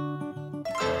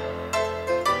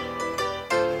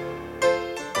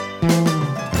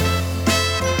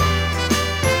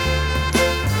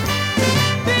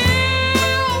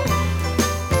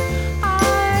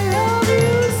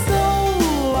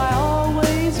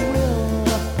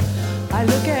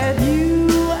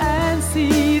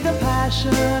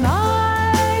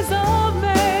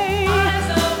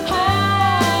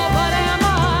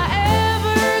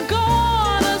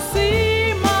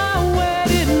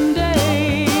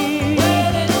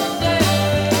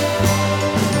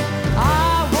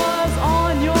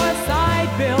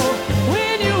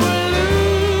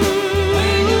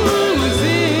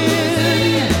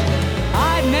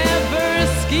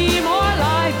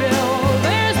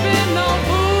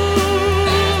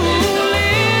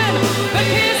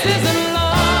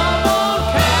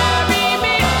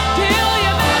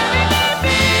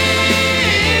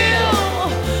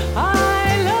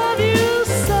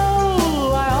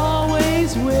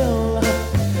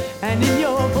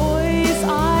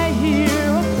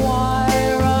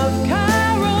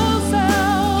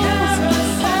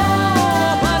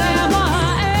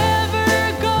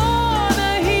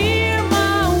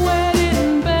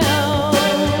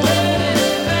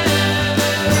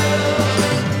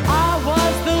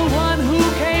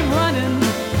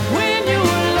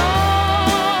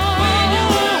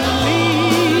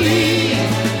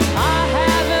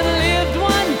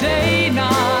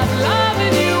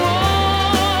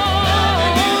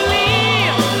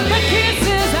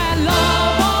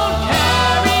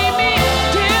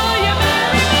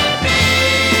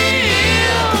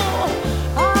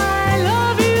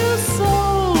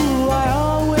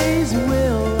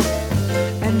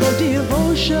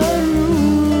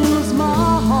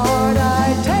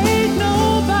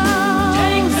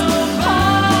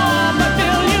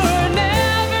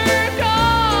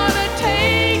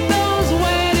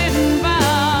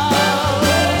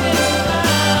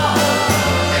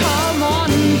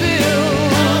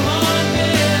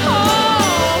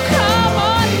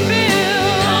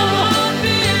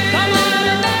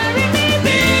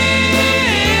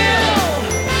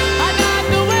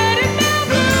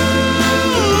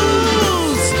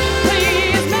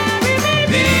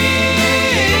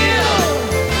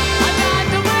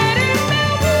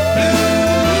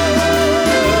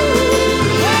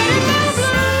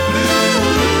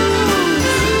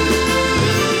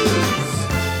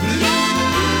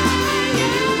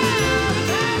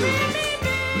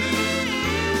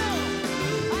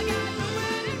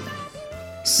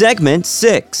 Segment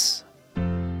 6.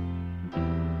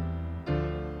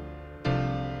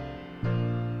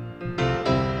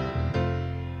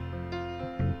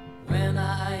 When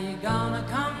are you gonna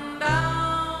come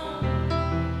down?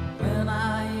 When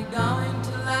are you going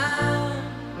to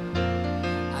land?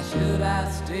 I should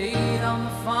have stayed on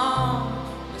the phone.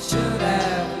 I should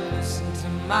have listened to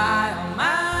my own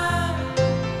mind.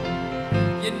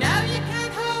 You know you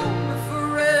can't hold me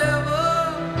forever.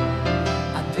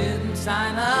 I didn't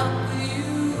sign up with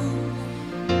you.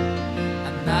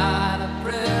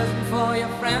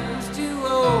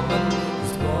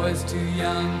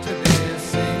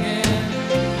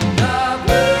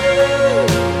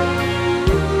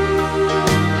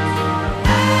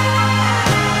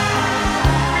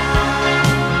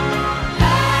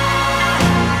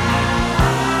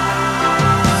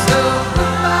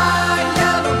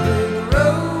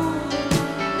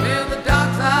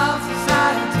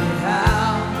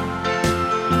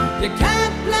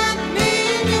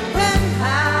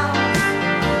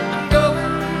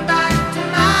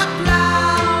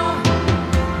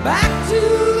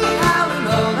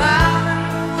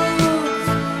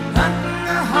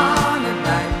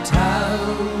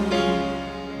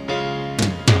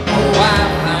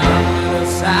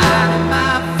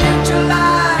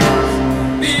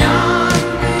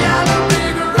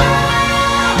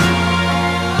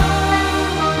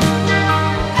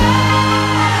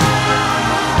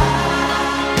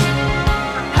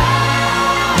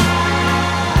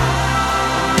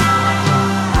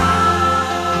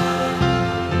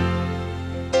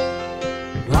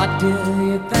 do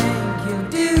you think you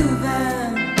do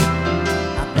then?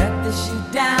 I bet they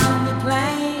shoot down the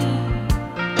plane.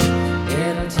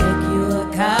 It'll take you a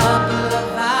couple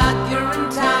of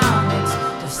Accurate tonics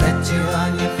to set you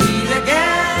on your feet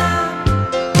again.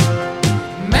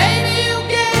 Maybe you'll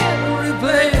get a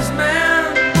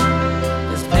replacement.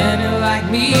 There's plenty like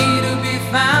me to be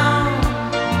found.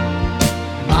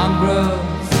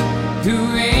 Mongrels who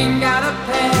ain't got a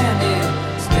penny,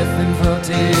 sniffing for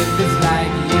tidbits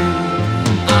like you.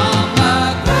 On the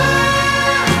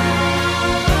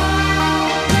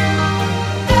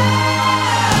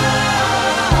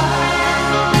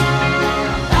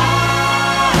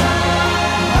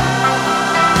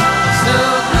So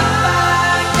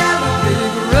goodbye, yellow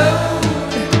brick road,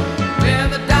 where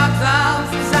the dogs of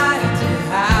society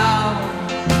howl.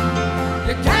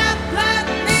 You can't plant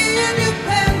me in your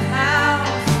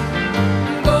penthouse.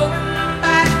 I'm going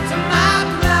back to my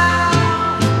plow,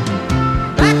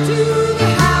 back to the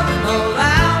house all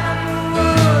out in the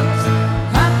woods,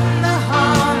 cutting the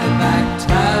hornback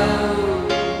toad.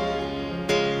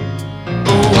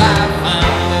 Oh, I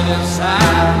found it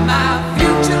inside my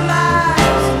future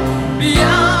lies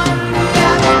beyond the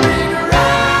yellow brick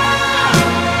road.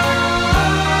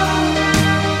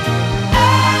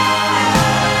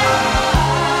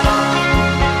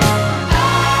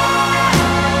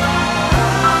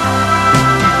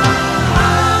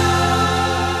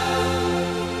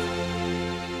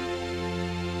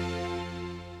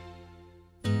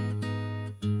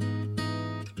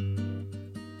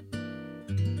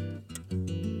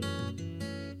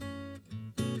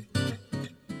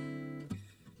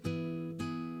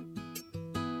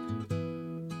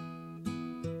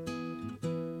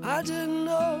 I didn't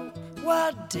know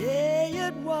what day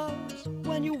it was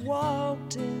when you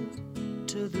walked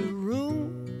into the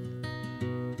room.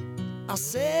 I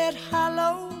said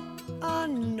hello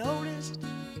unnoticed.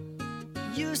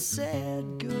 You said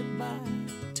goodbye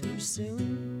too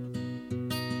soon.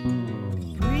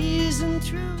 Breezing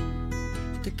through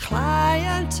the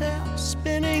clientele,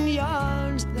 spinning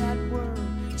yarns that were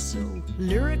so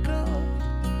lyrical.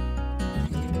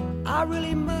 I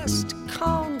really must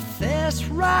confess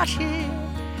right here,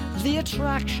 the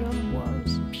attraction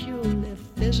was purely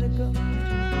physical.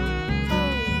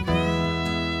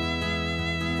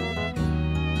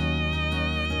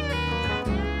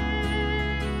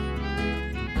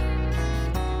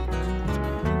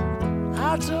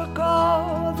 I took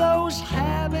all those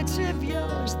habits of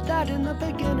yours that in the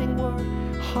beginning were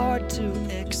hard to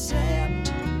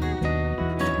accept.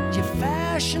 Your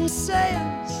fashion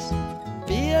sense,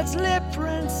 beards, lip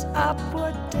prints, I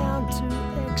put down to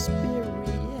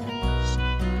experience.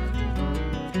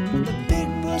 The big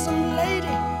bosom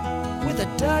lady with a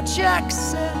Dutch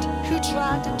accent who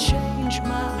tried to change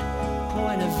my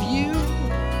point of view.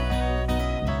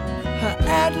 Her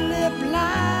ad-lib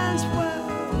lines were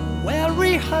well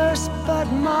rehearsed, but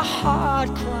my heart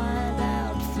cried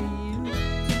out for you.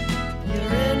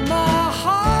 You're in my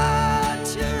heart,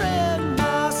 you're in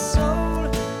my soul.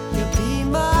 You'll be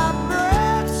my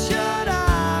breath should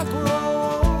I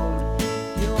grow old.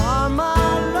 You are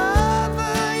my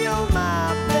lover, you're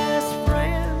my best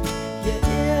friend. You're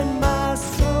in my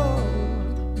soul.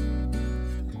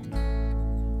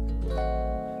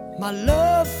 My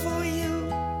love for you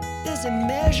is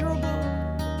immeasurable.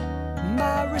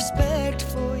 My respect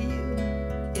for you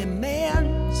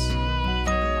immense.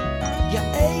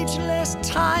 You're ageless,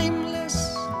 timeless,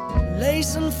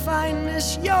 lace and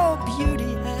fineness, your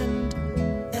beauty and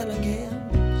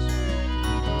elegance.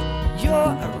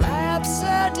 You're a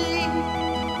rhapsody,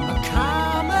 a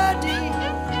comedy.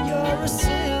 You're a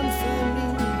symphony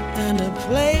and a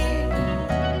play.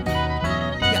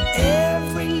 You're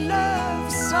every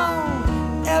love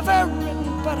song ever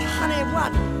written, but honey,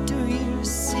 what do you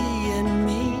see in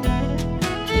me?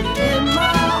 You're in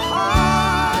my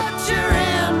heart, you're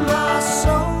in my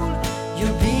soul.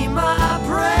 You'll be my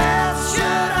breath should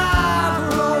I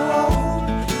grow old.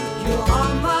 You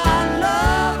are my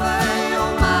lover,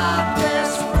 you're my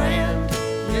best friend.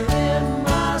 You're in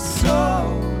my soul.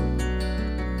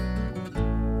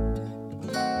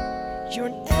 You're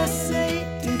an essay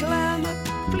in glamour,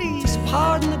 please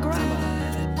pardon the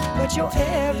grammar, but you're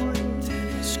every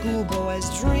schoolboy's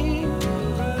dream.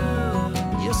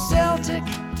 You're Celtic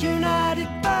United,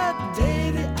 but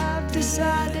baby, I've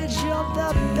decided you're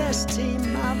the best team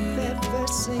I've ever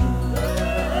seen.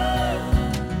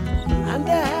 And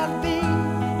there have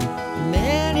been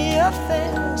many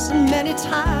affairs, and many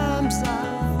times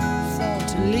I've thought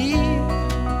to leave.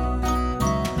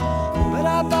 But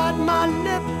I bite my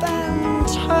lip and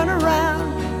turn around,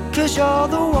 'cause you're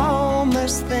the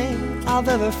warmest thing I've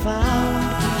ever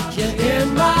found. You're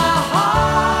in my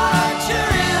heart,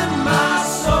 you're in my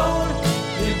soul.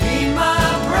 You be my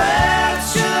breath,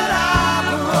 should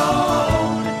I grow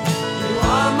old. You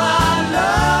are my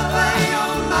lover,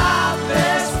 you're my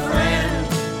best friend.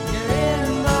 You're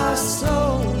in my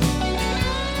soul.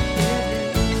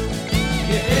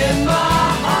 You're in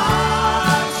my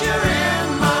heart, you're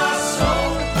in my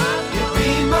soul. You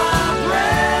be my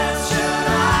breath, should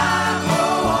I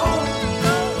grow old.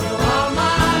 You are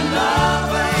my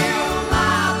lover, you're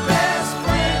my best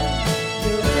friend.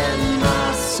 You're in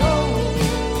my soul.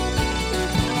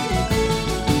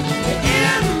 You're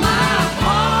in my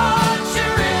heart,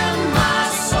 you're in my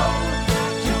soul.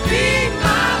 You be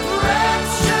my breath,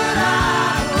 should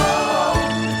I grow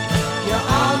old. You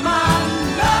are my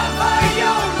lover,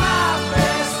 you're my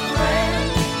best friend.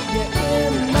 You're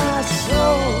in my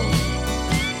soul.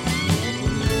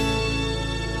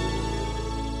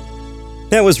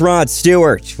 That was Rod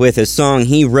Stewart with a song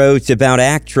he wrote about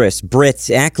actress Britt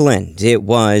Eklund. It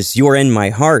was You're in My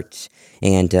Heart,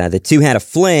 and the two had a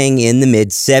fling in the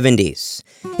mid-'70s.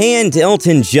 And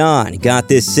Elton John got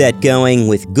this set going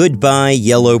with Goodbye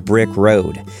Yellow Brick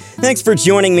Road. Thanks for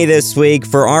joining me this week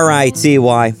for RITY.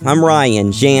 I'm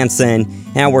Ryan Jansen.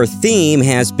 Our theme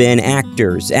has been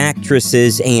actors,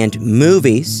 actresses, and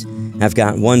movies. I've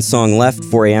got one song left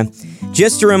for you.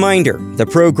 Just a reminder, the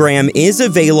program is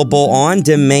available on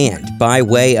demand by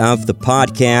way of the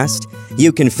podcast.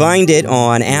 You can find it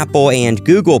on Apple and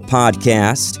Google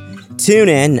Podcast,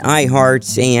 TuneIn,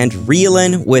 iHeart, and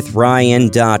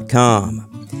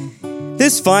ReelinWithRyan.com.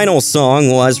 This final song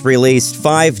was released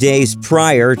 5 days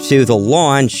prior to the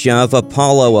launch of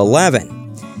Apollo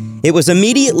 11. It was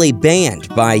immediately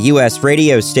banned by U.S.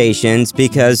 radio stations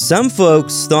because some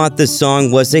folks thought the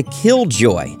song was a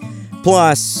killjoy.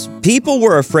 Plus, people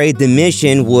were afraid the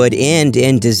mission would end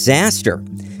in disaster.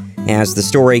 As the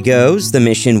story goes, the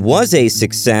mission was a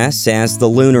success as the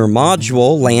lunar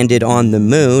module landed on the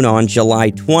moon on July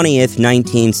 20th,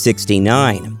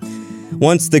 1969.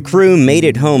 Once the crew made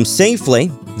it home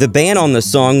safely, the ban on the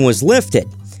song was lifted.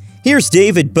 Here's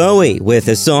David Bowie with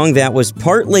a song that was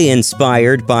partly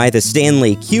inspired by the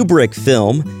Stanley Kubrick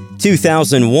film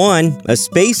 2001: A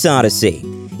Space Odyssey.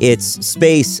 It's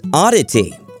Space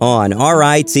Oddity on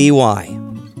RITY.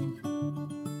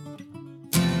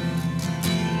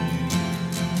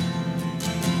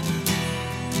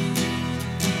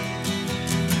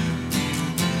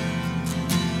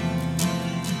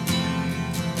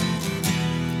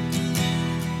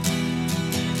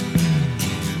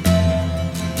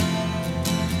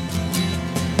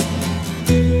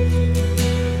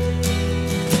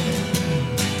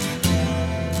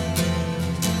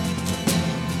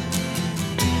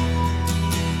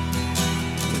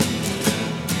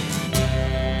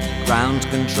 Ground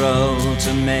control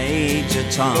to Major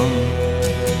Tom.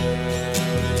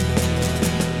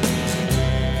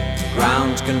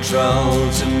 Ground control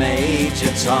to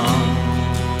Major Tom.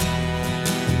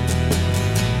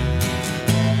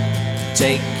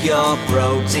 Take your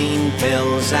protein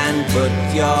pills and put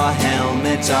your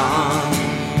helmet on.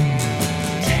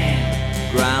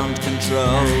 Ground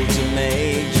control to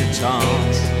Major Tom.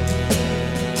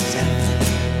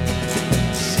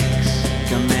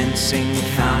 Commencing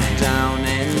countdown,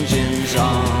 engines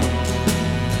on.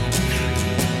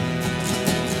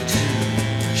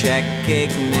 Check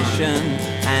ignition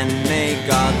and may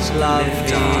God's love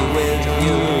be with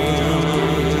you.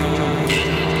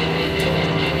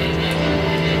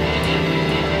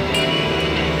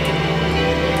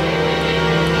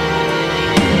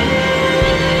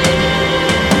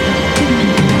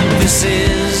 This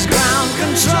is ground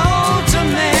control to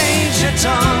Major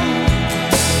Tom.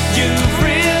 You've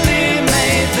really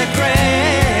made the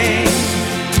grade,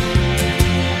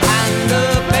 and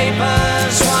the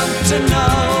papers want to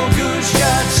know whose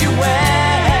shirts you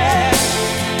wear.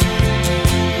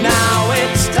 Now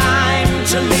it's time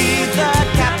to leave the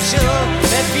capsule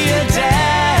if you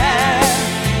dare.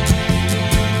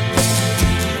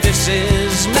 This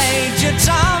is Major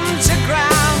Tom to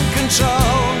ground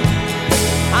control.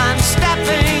 I'm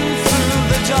stepping through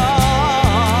the door.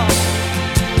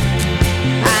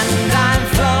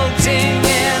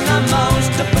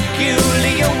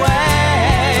 Peculiar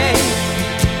way,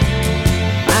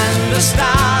 and the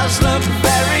stars look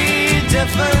very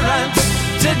different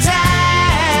today.